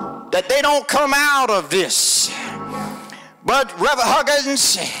that they don't come out of this. But Reverend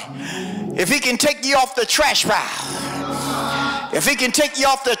Huggins, if he can take you off the trash pile, if he can take you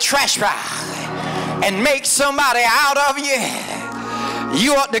off the trash pile and make somebody out of you,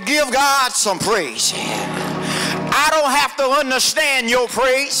 you ought to give God some praise. I don't have to understand your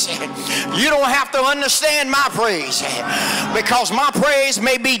praise. You don't have to understand my praise, because my praise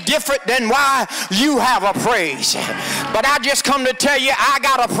may be different than why you have a praise. But I just come to tell you, I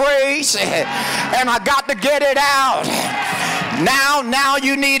got a praise and I got to get it out. Now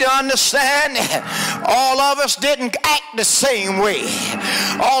you need to understand, all of us didn't act the same way.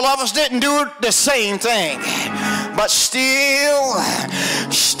 All of us didn't do the same thing. But still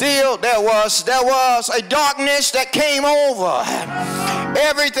there was a darkness that came over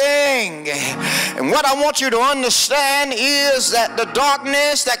everything. And what I want you to understand is that the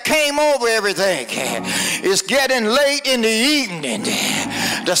darkness that came over everything is getting late in the evening.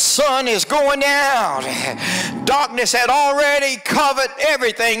 The sun is going down. Darkness had already covered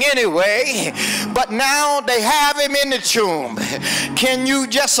everything anyway, but now they have him in the tomb. Can you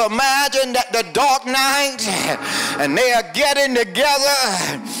just imagine that the dark night, and they are getting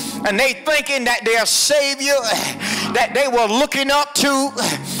together, and they thinking that their Savior that they were looking up to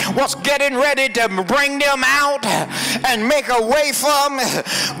was getting ready to bring them out and make a way from,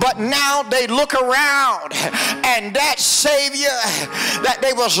 but now they look around and that Savior that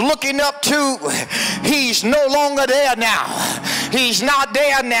they was looking up to, he's no longer there now. He's not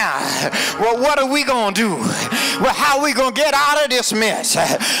there now. Well, what are we going to do? Well, how are we going to get out of this mess?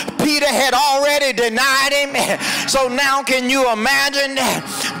 Peter had already denied him, so now can you imagine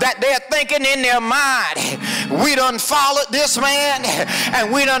that they're thinking in their mind, we done followed this man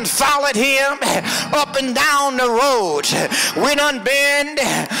and we done followed him up and down the road. We done been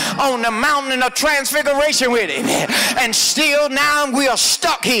on the mountain of transfiguration with him, and still now we are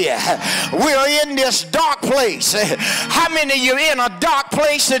stuck here. We're in this dark place. How many of you in a dark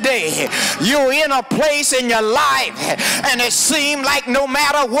place today? You're in a place in your life and it seems like no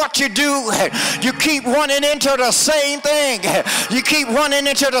matter what you do, you keep running into the same thing. You keep running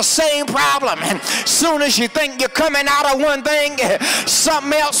into the same problem. And soon as you think you're coming out of one thing,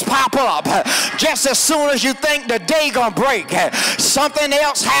 something else pop up. Just as soon as you think the day gonna break, something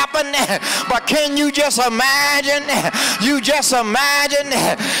else happened. But can you just imagine? You just imagine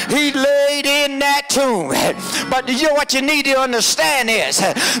he laid in that tomb. But you know what you need to understand is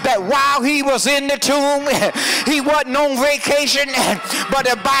that while he was in the tomb, he wasn't on vacation, but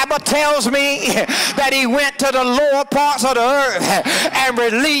the Bible tells me that he went to the lower parts of the earth and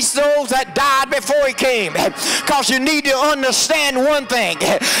released those that died before he came. Because you need to understand one thing,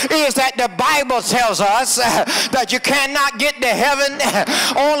 is that the Bible tells us that you cannot get to heaven.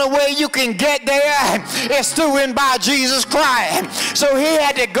 Only way you can get there is through and by Jesus Christ. So he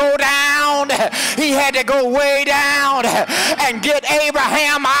had to go down, he had to go way down and get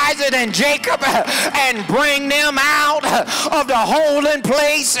Abraham, Isaac, and Jacob and bring them out of the holding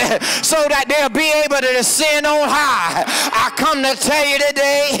place so that they'll be able to descend on high. I come to tell you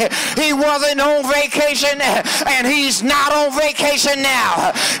today, he wasn't on vacation and he's not on vacation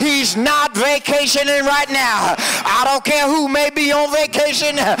now. He's not vacationing right now. I don't care who may be on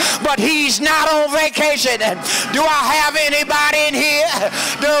vacation, but he's not on vacation. Do I have anybody in here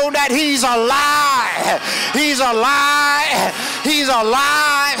know that he's alive? He's alive. He's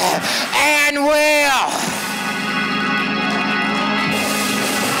alive and well.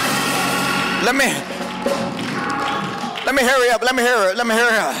 Let me hurry up. Let me hurry up.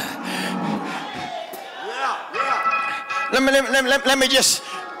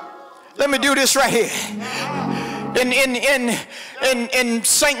 Let me do this right here. In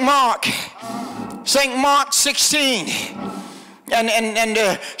St. Mark 16, and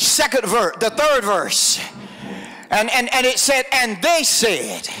the second verse, the third verse, and it said, and they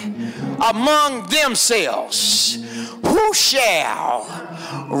said among themselves, who shall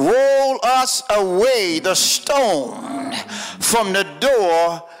roll us away the stone from the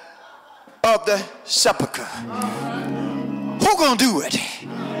door of the sepulchre? Who gonna do it?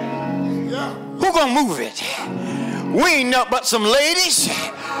 Who gonna move it? We ain't nothing but some ladies.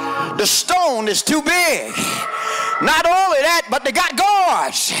 The stone is too big. Not only that, but they got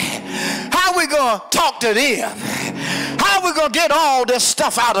guards. How we gonna talk to them? How we gonna get all this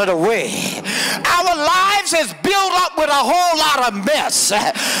stuff out of the way? Our lives is built up with a whole lot of mess.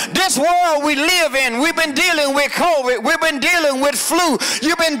 This world we live in, we've been dealing with COVID, we've been dealing with flu,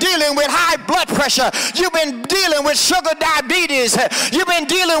 you've been dealing with high blood pressure, you've been dealing with sugar diabetes, you've been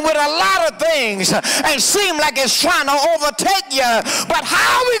dealing with a lot of things, and seem like it's trying to overtake you. But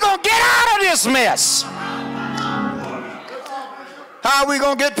how are we gonna get out of this mess? How are we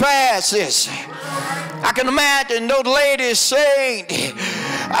gonna get past this? I can imagine those ladies saying,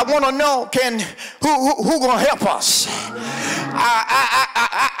 I want to know, who gonna help us?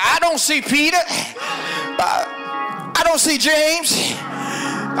 I don't see Peter. I don't see James.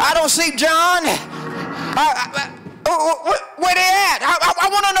 I don't see John. Where they at? I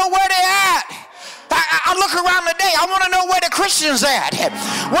want to know where they at. I I look around today, I want to know where the Christians at,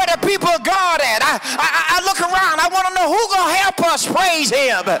 where the people of God at. I look around, I want to know who going to help us praise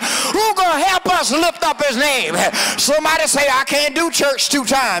him, who going to help us lift up his name. Somebody say, I can't do church 2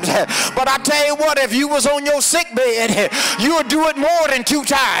 times, but I tell you what, if you was on your sick bed, you would do it more than 2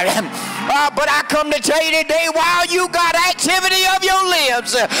 times. But I come to tell you today, while you got activity of your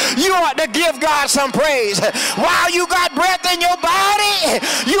limbs, you ought to give God some praise. While you got breath in your body,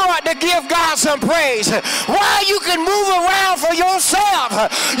 you ought to give God some praise. While you can move around for yourself,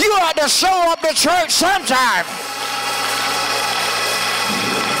 you ought to show up to church sometime.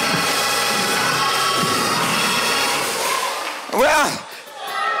 Well,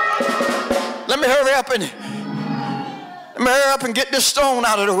 let me hurry up and get this stone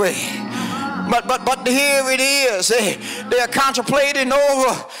out of the way. But here it is. They're contemplating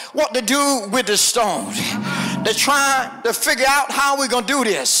over what to do with the stone. They're trying to figure out how we're going to do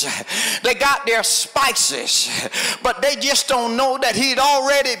this. They got their spices, but they just don't know that he'd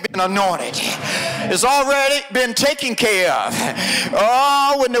already been anointed. It's already been taken care of.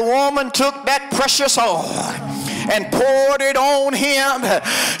 Oh, when the woman took that precious oil and poured it on him,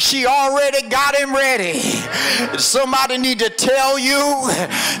 she already got him ready. Somebody need to tell you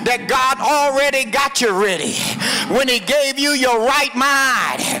that God already got you ready. When he gave you your right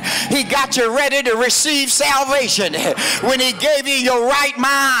mind, he got you ready to receive salvation. When he gave you your right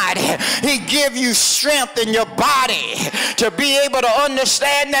mind, he gave you strength in your body to be able to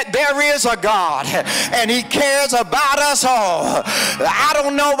understand that there is a God and he cares about us all. I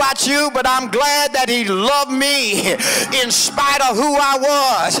don't know about you, but I'm glad that he loved me in spite of who I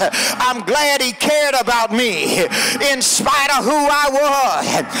was. I'm glad he cared about me in spite of who I was.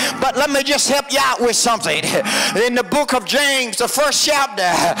 But let me just help you out with something. In the book of James, the 1st chapter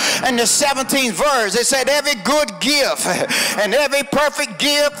and the 17th verse, it said every good gift and every perfect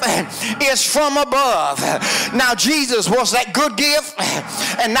gift is from above. Now Jesus was that good gift,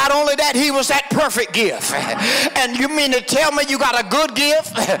 and not only that, he was that perfect gift. And you mean to tell me you got a good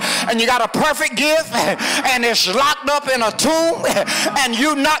gift and you got a perfect gift and it's locked up in a tomb and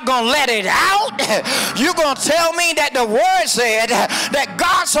you're not going to let it out? You're going to tell me that the word said that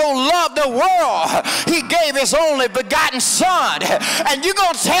God so loved the world he gave his only begotten son, and you're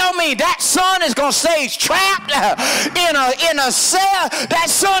going to tell me that son is going to stay trapped in a cell? That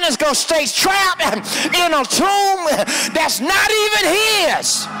son is going to stay trapped in a tomb that's not even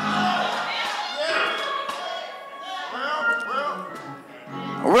his?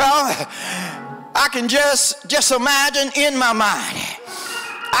 Well, I can just imagine in my mind.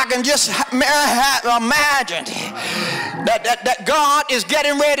 I can just imagine that God is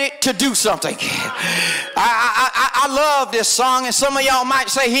getting ready to do something. I love this song, and some of y'all might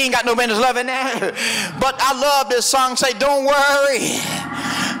say he ain't got no business loving that, but I love this song. Say, don't worry,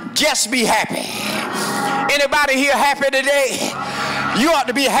 just be happy. Anybody here happy today? You ought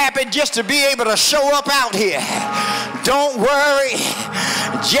to be happy just to be able to show up out here. Don't worry,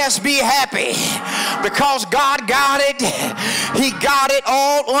 just be happy, because God got it. He got it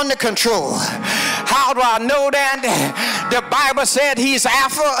all under control. How do I know that? The Bible said he's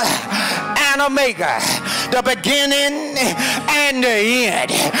Alpha and Omega, the beginning and the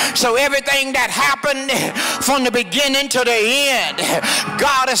end. So everything that happened from the beginning to the end,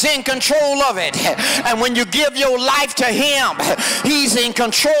 God is in control of it. And when you give your life to him, he's in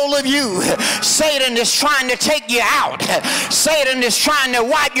control of you. Satan is trying to take you out. Satan is trying to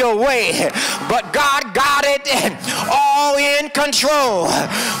wipe you away. But God got it all in control.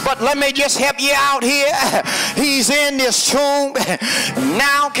 But let me just help you out here. He's in this tomb.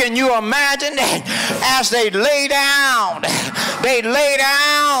 Now can you imagine as they lay down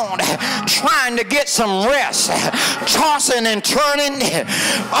trying to get some rest, tossing and turning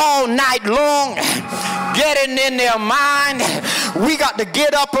all night long, getting in their mind, we got to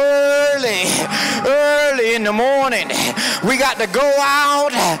get up early in the morning. We got to go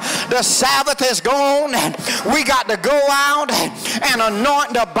out. The Sabbath is gone. We got to go out and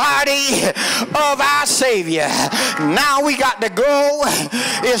anoint the body of our Savior. Now we got to go.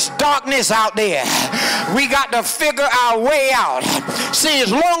 It's darkness out there. We got to figure our way out. See,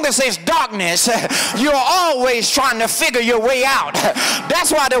 as long as there's darkness, you're always trying to figure your way out.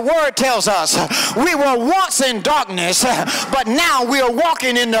 That's why the word tells us we were once in darkness, but now we are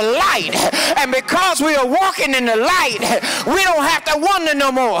walking in the light. And because we are walking in the light, we don't have to wonder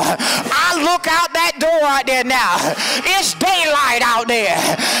no more. I look out that door out there now. It's daylight out there.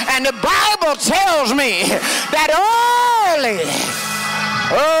 And the Bible tells me that early,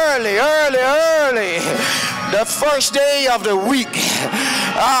 the first day of the week,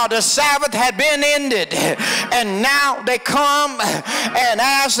 The Sabbath had been ended, and now they come, and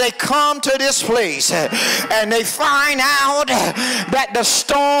as they come to this place, and they find out that the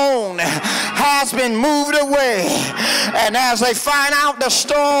stone has been moved away, and as they find out the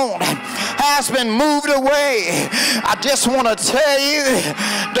stone has been moved away, I just want to tell you,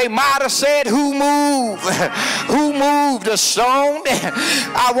 they might have said, who moved the stone?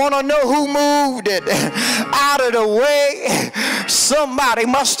 I want to know who moved it out of the way. Somebody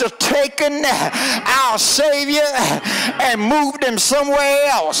must have taken our Savior and moved him somewhere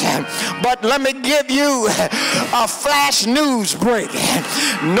else. But let me give you a flash news break.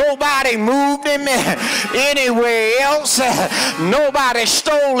 Nobody moved him anywhere else. Nobody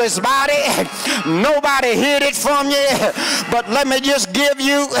stole his body. Nobody hid it from you. But let me just give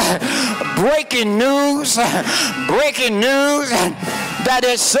you breaking news. Breaking news that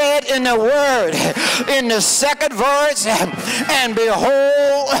is said in the word in the second verse, and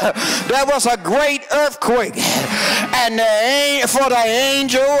behold, there was a great earthquake, and the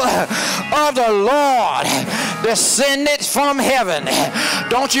angel of the Lord descended from heaven.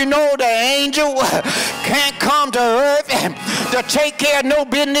 Don't you know the angel can't come to earth to take care of no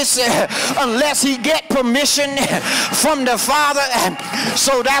business unless he get permission from the Father?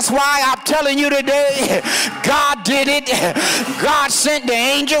 So that's why I'm telling you today, God did it. God sent the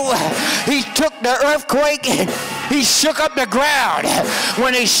angel. He took the earthquake. He shook up the ground.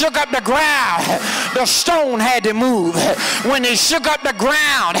 When he shook up the ground, the stone had to move. When he shook up the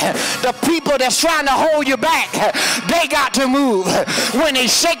ground, the people that's trying to hold you back, they got to move. When he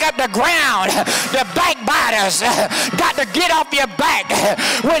shake up the ground, the backbiters got to get off your back.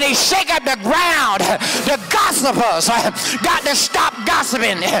 When he shake up the ground, the gossipers got to stop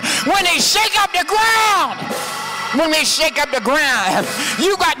gossiping. When he shake up the ground, when they shake up the ground,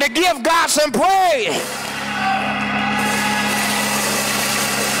 you got to give God some praise.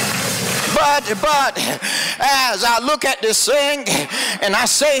 But as I look at this thing and I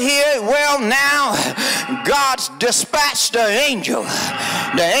say here, well, now God dispatched the angel.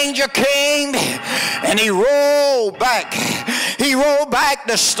 The angel came and he rolled back. He rolled back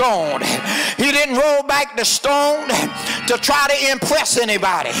the stone. He didn't roll back the stone to try to impress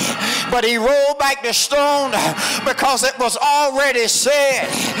anybody, but he rolled back the stone because it was already said,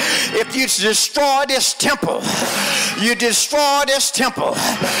 if you destroy this temple, you destroy this temple,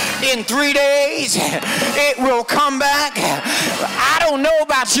 in 3 days it will come back. I don't know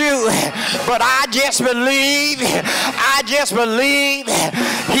about you, but I just believe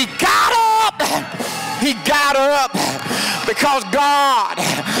he got up. He got up because God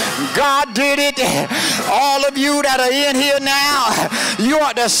did it. All of you that are in here now, you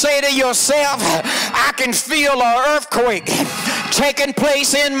ought to say to yourself, I can feel an earthquake taking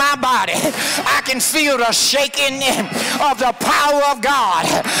place in my body. I can feel the shaking of the power of God.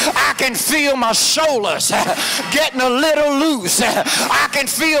 I can feel my shoulders getting a little loose. I can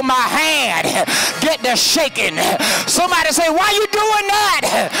feel my hand get the shaking. Somebody say, why you doing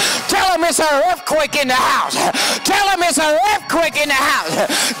that? Tell them it's an earthquake in the house. Tell them it's an earthquake in the house.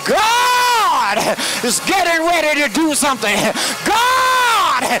 God is getting ready to do something.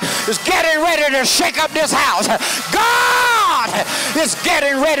 God is getting ready to shake up this house. God is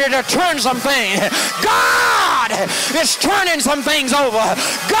getting ready to turn some things. God is turning some things over.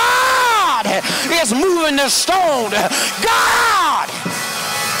 God is moving the stone. God,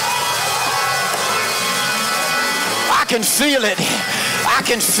 I can feel it. I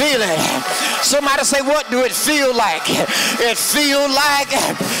can feel it. Somebody say, what do it feel like? It feels like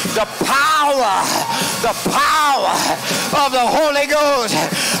the power of the Holy Ghost.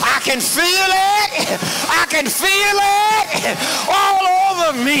 I can feel it. I can feel it all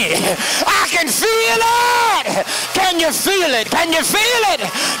over me. I can feel it. Can you feel it? Can you feel it?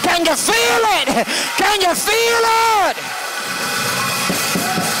 Can you feel it? Can you feel it?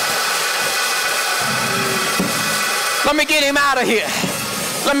 Let me get him out of here.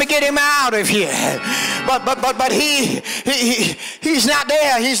 Let me get him out of here. But he's not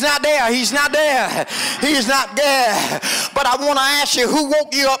there. He's not there. He's not there. He's not there. But I want to ask you, who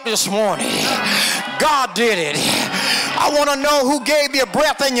woke you up this morning? God did it. I want to know who gave you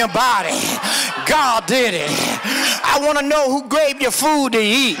breath in your body. God did it. I want to know who gave you food to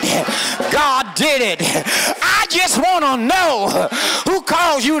eat. God did it. I just want to know who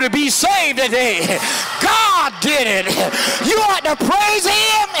caused you to be saved today. God did it. You ought to praise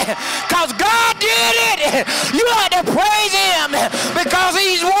him because God did it. You ought to praise him because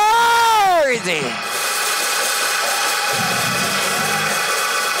he's worthy.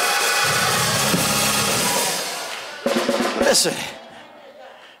 Listen.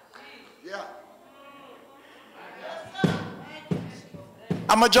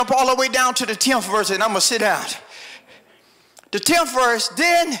 I'm going to jump all the way down to the 10th verse and I'm going to sit down. The 10th verse,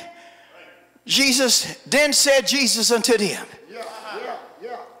 then said Jesus unto them,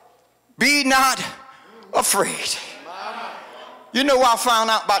 be not afraid. You know what I found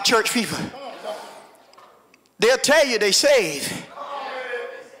out about church people? They'll tell you they saved,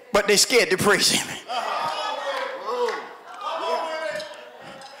 but they're scared to praise him.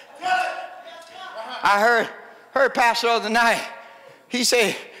 I heard Pastor the other night, he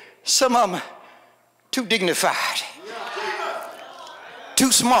said some of them too dignified,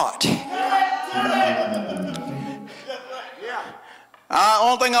 too smart.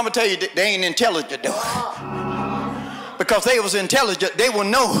 Only thing I'm going to tell you, they ain't intelligent though. Because they was intelligent, they will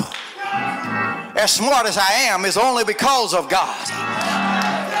know as smart as I am is only because of God.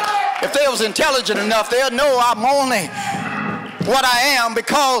 If they was intelligent enough, they'll know I'm only what I am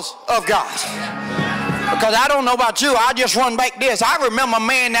because of God. Because I don't know about you, I just run back this. I remember a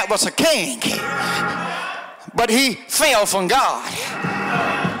man that was a king, but he fell from God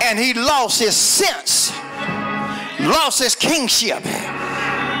and he lost his sense, lost his kingship,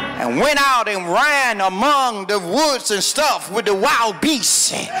 and went out and ran among the woods and stuff with the wild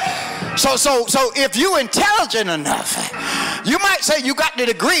beasts. So if you're intelligent enough, you might say you got the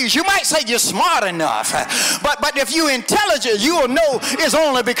degrees, you might say you're smart enough, but if you're intelligent, you will know it's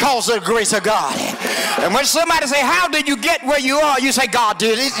only because of the grace of God. And when somebody say, how did you get where you are? You say, God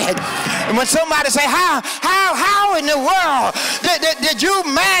did it. And when somebody say, how in the world did you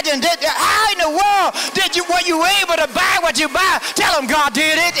imagine, how in the world were you able to buy what you buy? Tell them God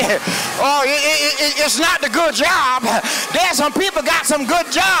did it. Oh, it's not the good job. There's some people got some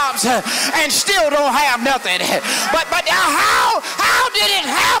good jobs and still don't have nothing. But how did it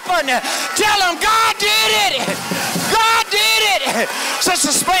happen? Tell them God did it. God did it.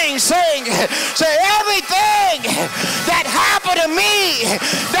 Sister Spain say everything that happened to me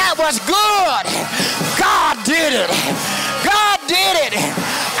that was good, God did it. God did it.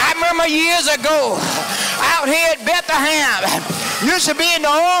 I remember years ago out here at Bethlehem, used to be in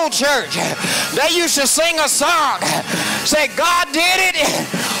the old church, they used to sing a song, say God did it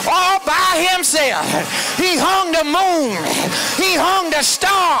all by himself. He hung the moon, he hung the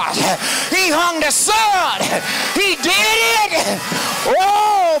stars, he hung the sun, he did it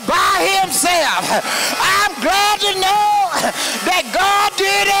all by himself. I'm glad to know that God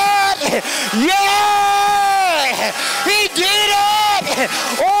did it. Yeah, he did it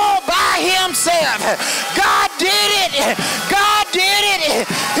all by himself. God did it. God did it.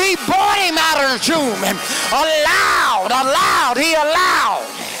 He brought him out of the tomb. Allowed. He allowed.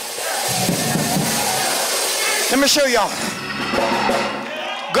 Let me show y'all.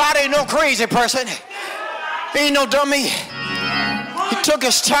 God ain't no crazy person. He ain't no dummy. He took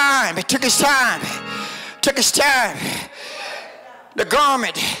his time. He took his time. Took his time. The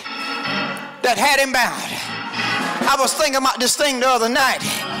garment that had him bound. I was thinking about this thing the other night.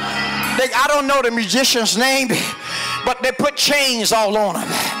 I don't know the musician's name, but they put chains all on him.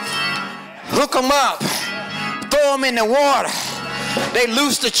 Hook them up. Throw them in the water. They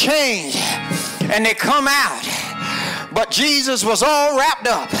loose the chains and they come out. But Jesus was all wrapped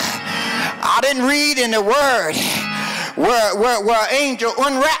up. I didn't read in the word where an angel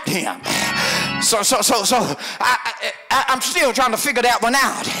unwrapped him. So I'm still trying to figure that one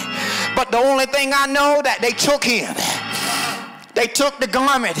out. But the only thing I know that they took him. They took the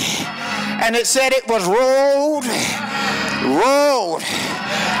garment and it said it was rolled.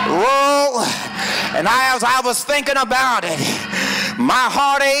 And as I was thinking about it, my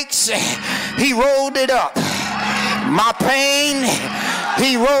heartaches, he rolled it up. My pain,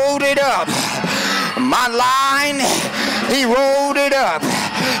 he rolled it up. My lying, he rolled it up.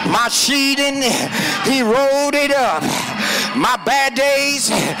 My cheating, he rolled it up. My bad days,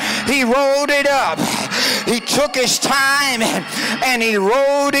 he rolled it up. He took his time and he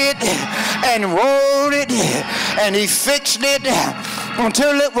rolled it and he fixed it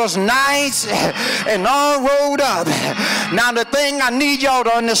until it was nice and all rolled up. Now the thing I need y'all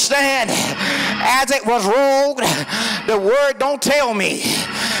to understand, as it was rolled, the word don't tell me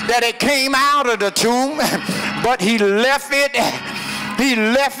that it came out of the tomb, but he left it. He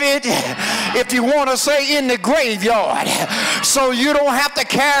left it, if you want to say, in the graveyard. So you don't have to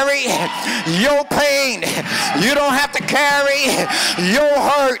carry your pain. You don't have to carry your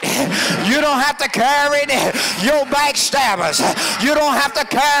hurt. You don't have to carry your backstabbers. You don't have to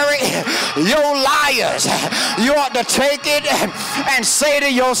carry your liars. You ought to take it and say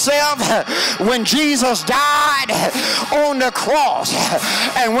to yourself, when Jesus died on the cross,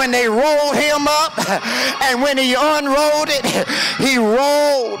 and when they rolled him up, and when he unrolled it, he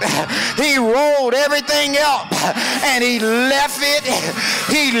rolled rolled everything up and he left it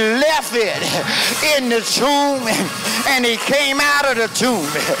in the tomb, and he came out of the tomb.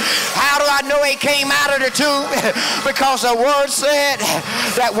 How do I know he came out of the tomb? Because the word said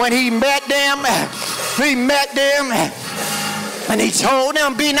that when he met them and he told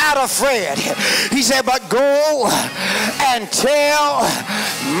them, be not afraid. He said, but go and tell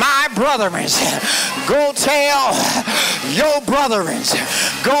my brethren. Go tell your brethren.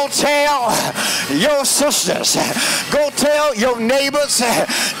 Go tell your sisters. Go tell your neighbors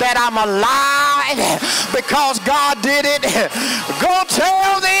that I'm alive because God did it. Go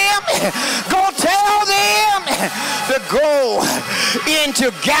tell them. Go tell them to go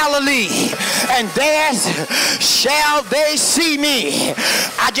into Galilee, and there shall they see me.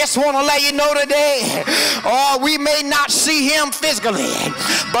 I just want to let you know today, we may not see him physically,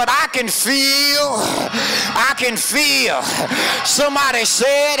 but I can feel. Somebody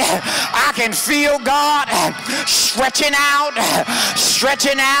said, I can feel God stretching out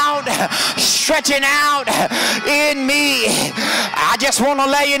in me. I just want to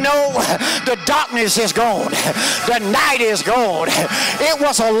let you know, the darkness is gone. The night is gone. It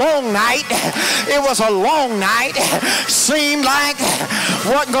was a long night. Seemed like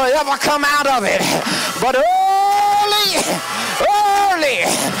wasn't going to ever come out of it. But early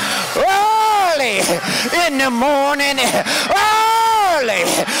in the morning, early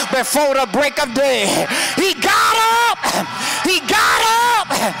before the break of day, he got up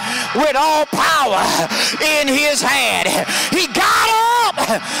with all power in his hand. He got up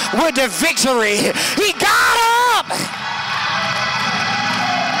with the victory. He got up.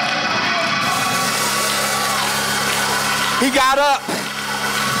 He got up.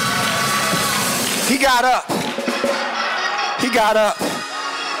 He got up. He got up.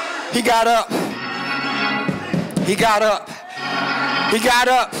 He got up. He got up. He got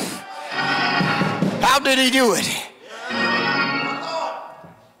up. How did he do it?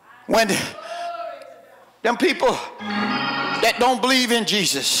 When them people that don't believe in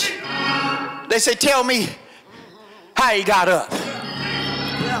Jesus, they say, tell me how he got up.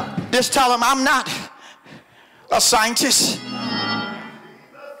 Just tell them I'm not a scientist.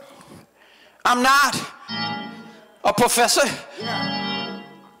 I'm not a professor.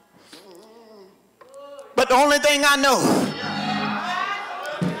 But the only thing I know,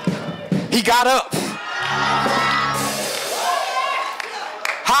 he got up.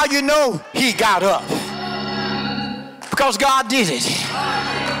 How you know he got up? Because God did it.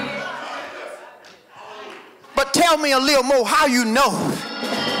 But tell me a little more how you know.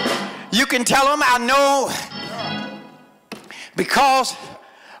 You can tell him, I know because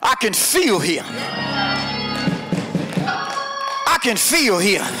I can feel him. I can feel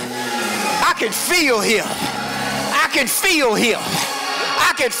him. I can feel him. I can feel him.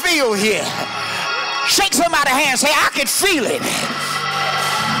 I can feel him. Shake somebody's hand and say, I can feel it.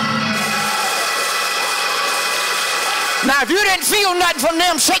 Now, if you didn't feel nothing from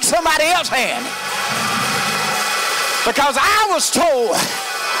them, shake somebody else's hand. Because I was told,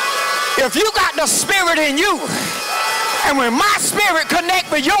 if you got the spirit in you, and when my spirit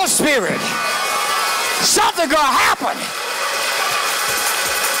connect with your spirit, something gonna happen.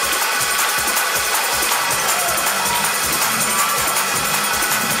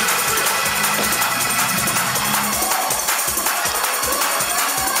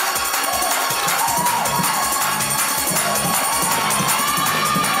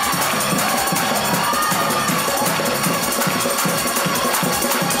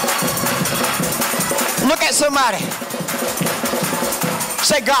 Look at somebody.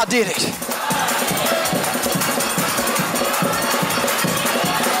 Say, God did it.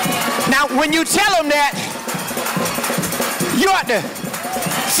 Now, when you tell them that, you ought to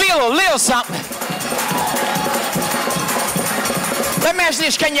feel a little something. Let me ask you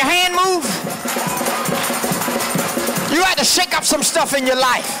this, can your hand move? You got to shake up some stuff in your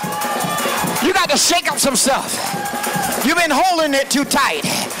life. You got to shake up some stuff. You've been holding it too tight.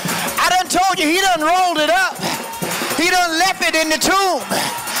 I done told you, he done rolled it up. He done left it in the tomb.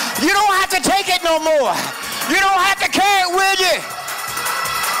 You don't have to take it no more. You don't have to carry it with you.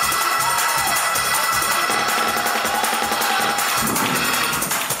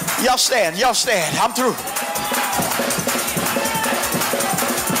 Y'all stand, y'all stand. I'm through.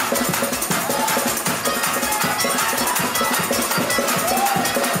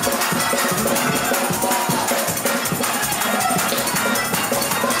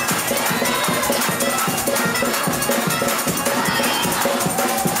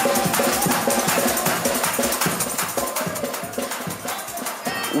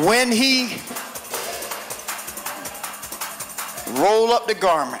 When he rolled up the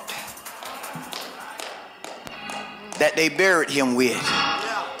garment, that they buried him with.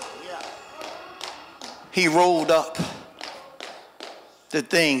 He rolled up the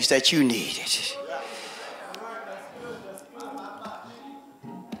things that you needed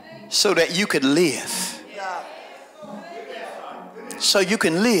so that you could live. So you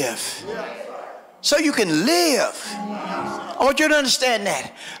can live. So you can live. I want you to understand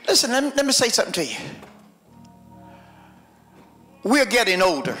that. Listen, let me say something to you. We're getting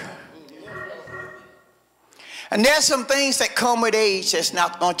older. And there's some things that come with age that's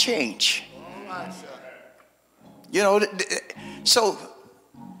not going to change. You know, so,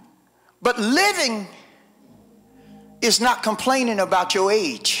 but living is not complaining about your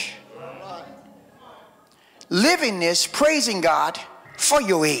age. Living is praising God for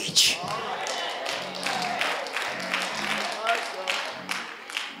your age.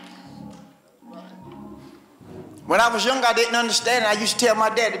 When I was young, I didn't understand. I used to tell my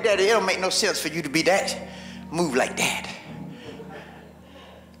daddy, Daddy, it don't make no sense for you to be that, move like that.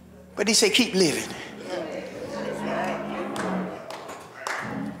 But he said, keep living.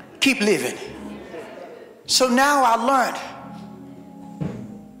 Keep living. So now I learned,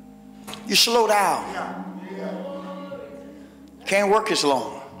 you slow down. Can't work as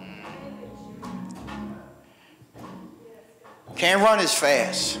long. Can't run as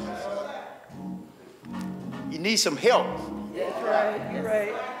fast. You need some help. That's right. You're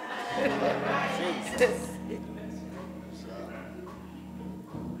right.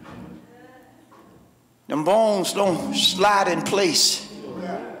 Them bones don't slide in place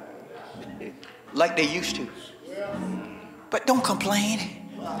like they used to. But don't complain.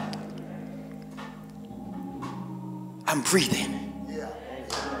 I'm breathing.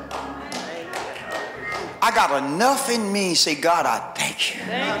 I got enough in me. Say, God, I thank you.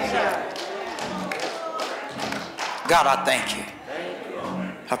 God, I thank you.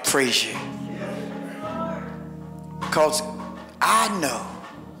 I praise you. Because I know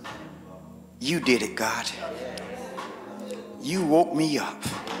you did it, God. You woke me up.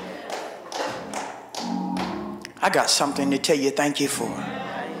 I got something to tell you thank you for.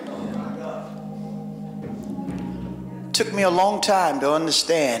 Took me a long time to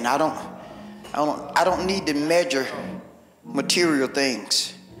understand. I don't need to measure material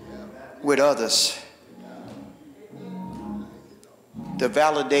things with others to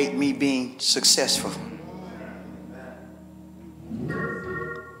validate me being successful.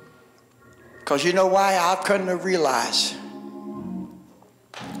 Because you know why? I've come to realize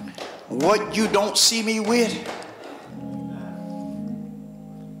what you don't see me with,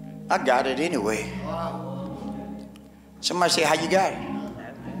 I got it anyway. Somebody say, how you got it?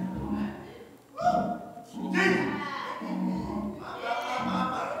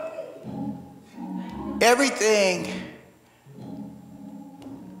 Everything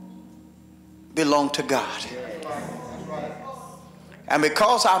belongs to God. And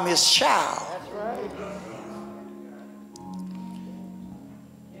because I'm his child,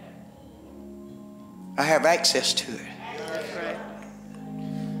 I have access to it.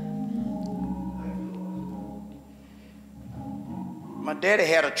 My daddy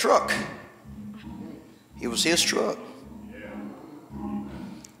had a truck. It was his truck.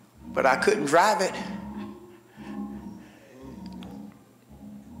 But I couldn't drive it.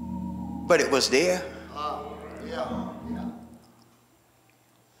 But it was there.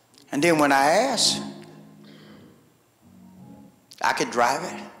 And then when I asked, I could drive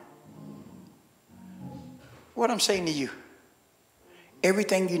it. What I'm saying to you,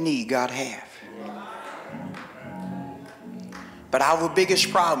 everything you need, God have. But our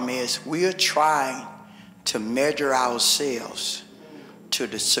biggest problem is we're trying to measure ourselves to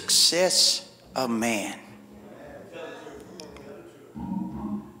the success of man.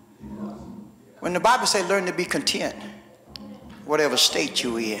 When the Bible says learn to be content, whatever state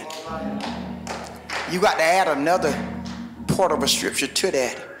you're in, you got to add another part of a scripture to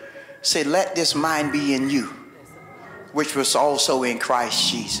that. Say, let this mind be in you, which was also in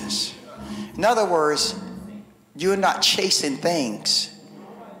Christ Jesus. In other words, you're not chasing things,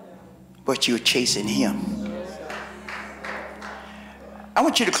 but you're chasing him. I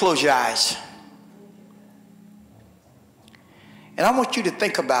want you to close your eyes. And I want you to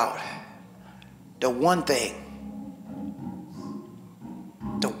think about the one thing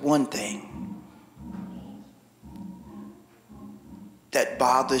that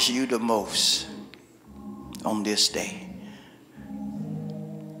bothers you the most on this day.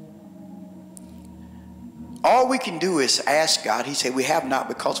 All we can do is ask God. He said we have not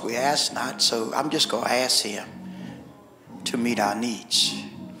because we ask not. So I'm just going to ask him to meet our needs.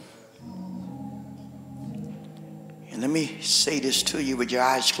 And let me say this to you with your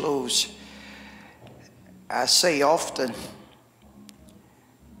eyes closed. I say often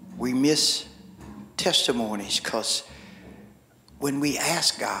we miss testimonies because when we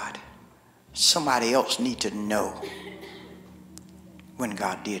ask God, somebody else needs to know when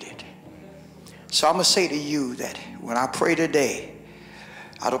God did it. So I'm going to say to you that when I pray today,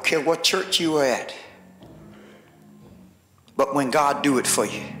 I don't care what church you are at, but when God do it for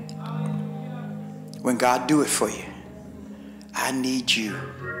you, when God do it for you, I need you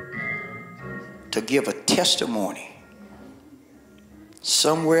to give a testimony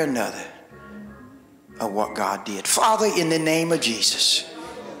somewhere or another of what God did. Father, in the name of Jesus,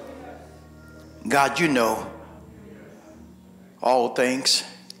 God, you know all things.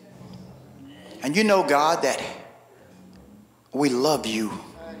 And you know, God, that we love you.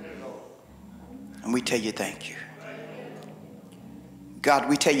 And we tell you thank you. God,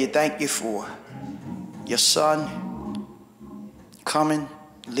 we tell you thank you for your son coming,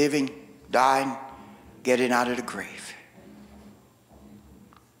 living, dying, getting out of the grave,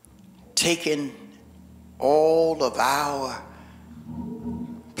 taking all of our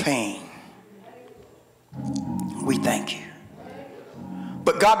pain. We thank you.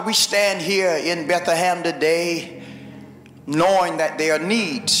 But God, we stand here in Bethlehem today knowing that there are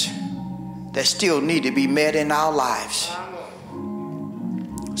needs that still need to be met in our lives.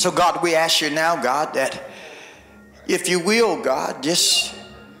 So God, we ask you now, God, that if you will, God, just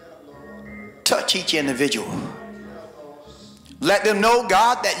touch each individual. Let them know,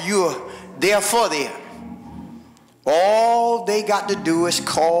 God, that you're there for them. All they got to do is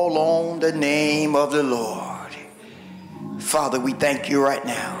call on the name of the Lord. Father, we thank you right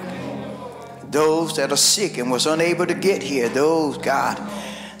now. Those that are sick and was unable to get here, those, God,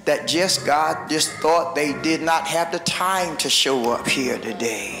 that just, God, just thought they did not have the time to show up here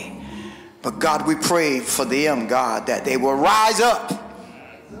today. But God, we pray for them, God, that they will rise up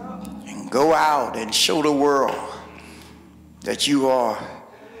and go out and show the world that you are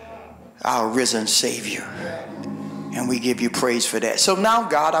our risen Savior. And we give you praise for that. So now,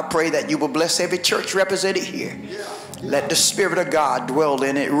 God, I pray that you will bless every church represented here. Let the Spirit of God dwell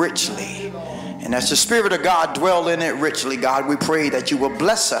in it richly. And as the Spirit of God dwell in it richly, God, we pray that you will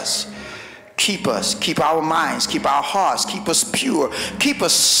bless us. Keep us, keep our minds, keep our hearts, keep us pure, keep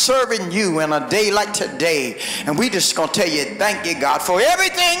us serving you in a day like today. And we just going to tell you, thank you, God, for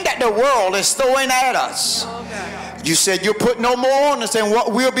everything that the world is throwing at us. You said you'll put no more on us than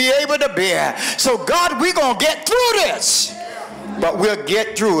what we'll be able to bear. So, God, we're going to get through this, but we'll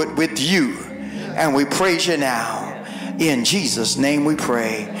get through it with you. And we praise you now. In Jesus' name we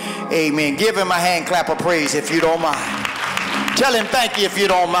pray. Amen. Give him a hand clap of praise if you don't mind. Tell him thank you if you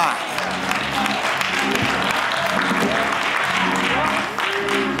don't mind.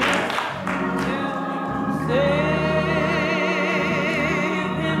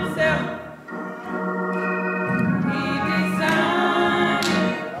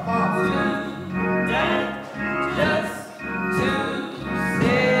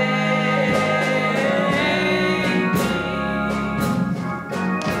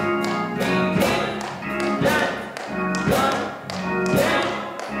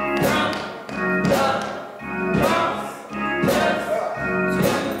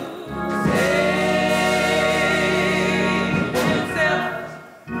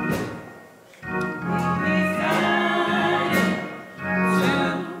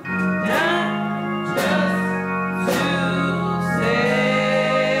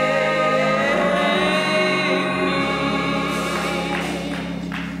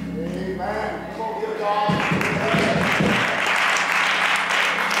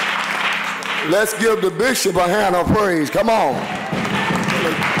 Let's give the bishop a hand of praise. Come on.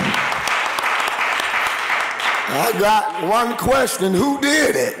 I got one question. Who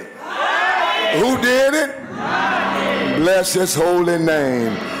did it? Who did it? Bless his holy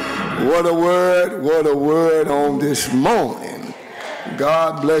name. What a word on this morning.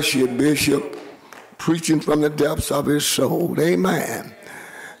 God bless you, Bishop, preaching from the depths of his soul. Amen.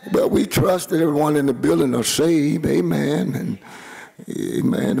 But we trust that everyone in the building are saved. Amen. And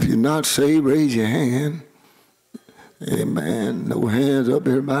amen. If you're not saved, raise your hand. Amen. No hands up.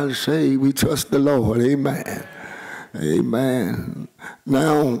 Everybody say, we trust the Lord. Amen. Amen.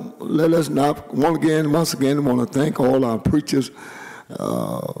 Now, let us not, once again, want to thank all our preachers,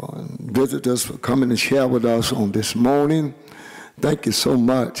 visitors for coming to share with us on this morning. Thank you so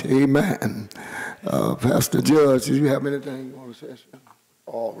much. Amen. Pastor Judge, do you have anything you want to say?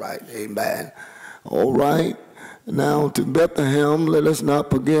 All right. Amen. All right. Now to Bethlehem, let us not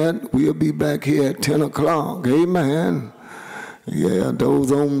forget, we'll be back here at 10 o'clock. Amen. Yeah,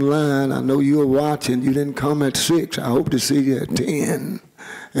 those online, I know you were watching. You didn't come at 6. I hope to see you at 10.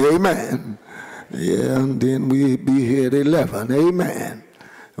 Amen. Yeah, and then we'll be here at 11. Amen.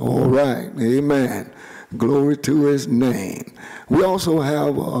 All right. Amen. Glory to his name. We also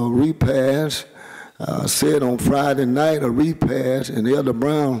have a repast. Said on Friday night, a repast, and Elder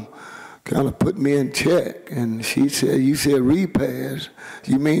Brown kind of put me in check. And she said, you said repast.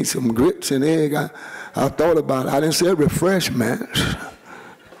 You mean some grits and egg? I thought about it. I didn't say refreshments.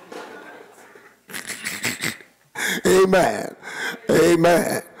 Amen.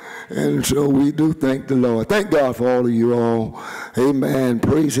 Amen. And so we do thank the Lord. Thank God for all of you all. Amen.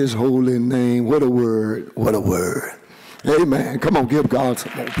 Praise his holy name. What a word. What a word. Amen. Come on, give God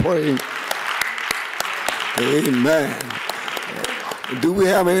some more praise. Amen. Do we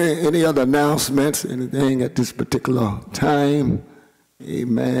have any other announcements, anything at this particular time?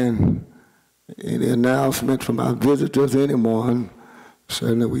 Amen. Any announcements from our visitors, anyone?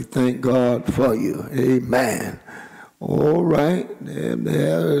 Certainly we thank God for you. Amen. All right.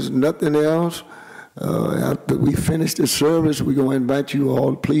 There is nothing else. After we finish the service, we're going to invite you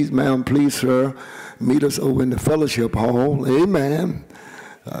all, please, ma'am, please, sir, meet us over in the fellowship hall. Amen.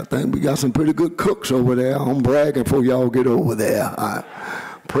 I think we got some pretty good cooks over there. I'm bragging for y'all get over there. I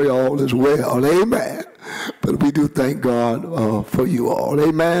pray all is well. Amen. But we do thank God for you all.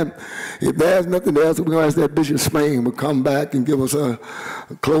 Amen. If there's nothing else, we're going to ask that Bishop Spain will come back and give us a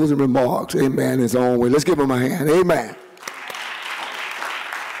closing remarks. Amen. His own way. Let's give him a hand. Amen.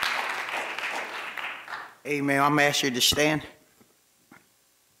 Amen. I'm going to ask you to stand.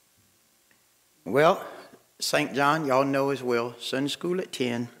 Well, St. John, y'all know as well, Sunday school at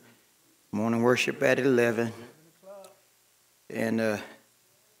 10, morning worship at 11. And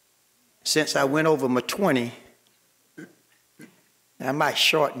since I went over my 20, I might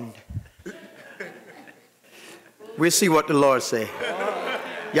shorten. We'll see what the Lord say.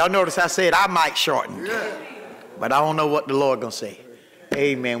 Y'all notice I said I might shorten, but I don't know what the Lord going to say.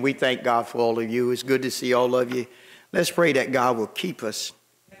 Amen. We thank God for all of you. It's good to see all of you. Let's pray that God will keep us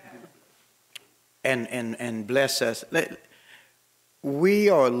and bless us. We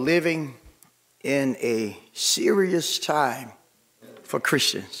are living in a serious time for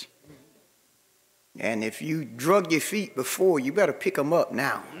Christians. And if you drug your feet before, you better pick them up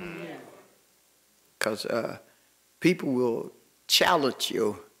now. Because people will challenge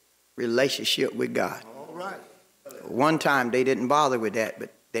your relationship with God. All right. One time they didn't bother with that,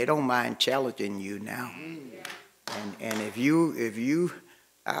 but they don't mind challenging you now. And if you,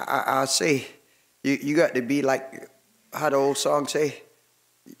 I'll say, you got to be like how the old song say,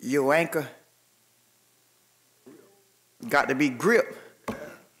 your anchor got to be grip.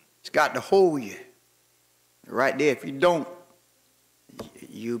 It's got to hold you right there. If you don't,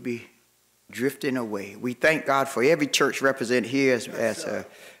 you'll be drifting away. We thank God for every church represented here. As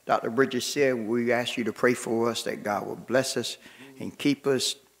Dr. Bridges said, we ask you to pray for us that God will bless us and keep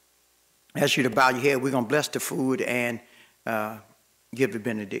us. Ask you to bow your head. We're going to bless the food and give the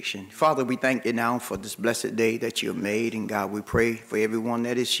benediction. Father, we thank you now for this blessed day that you have made. And God, we pray for everyone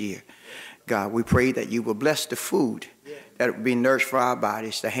that is here. God, we pray that you will bless the food, that it will be nourished for our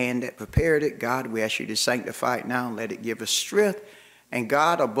bodies. The hand that prepared it, God, we ask you to sanctify it now and let it give us strength. And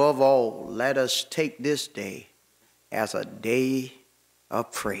God, above all, let us take this day as a day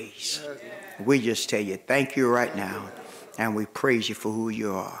of praise. We just tell you thank you right now, and we praise you for who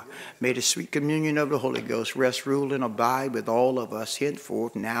you are. May the sweet communion of the Holy Ghost rest, rule, and abide with all of us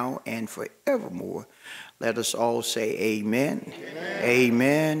henceforth, now, and forevermore. Let us all say amen. Amen.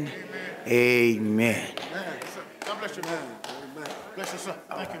 Amen. Amen. God bless you, man. Bless you, sir.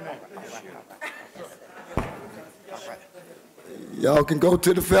 Thank you, man. Y'all can go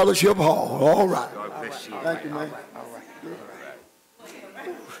to the fellowship hall. All right. Thank you, man.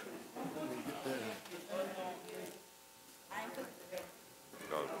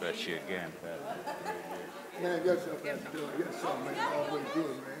 God bless you again, Pastor. Man, yes, sir. Yes, sir, man. Always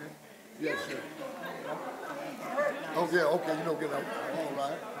good, man. Yes, sir. Okay, you know, get up.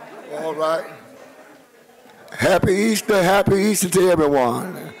 All right. Happy Easter to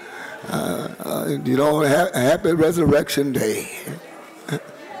everyone. Happy Resurrection Day.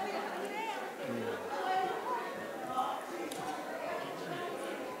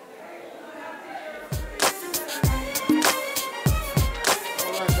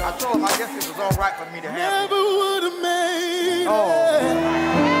 I told him I guess it was all right for me to have Never would have made it.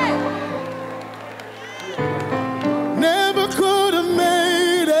 Never could have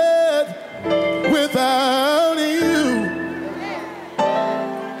made it without you.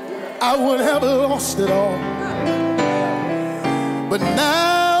 I would have lost it all. But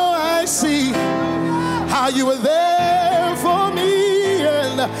now I see how you were there for me,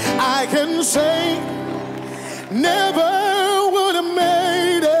 and I can say never would have made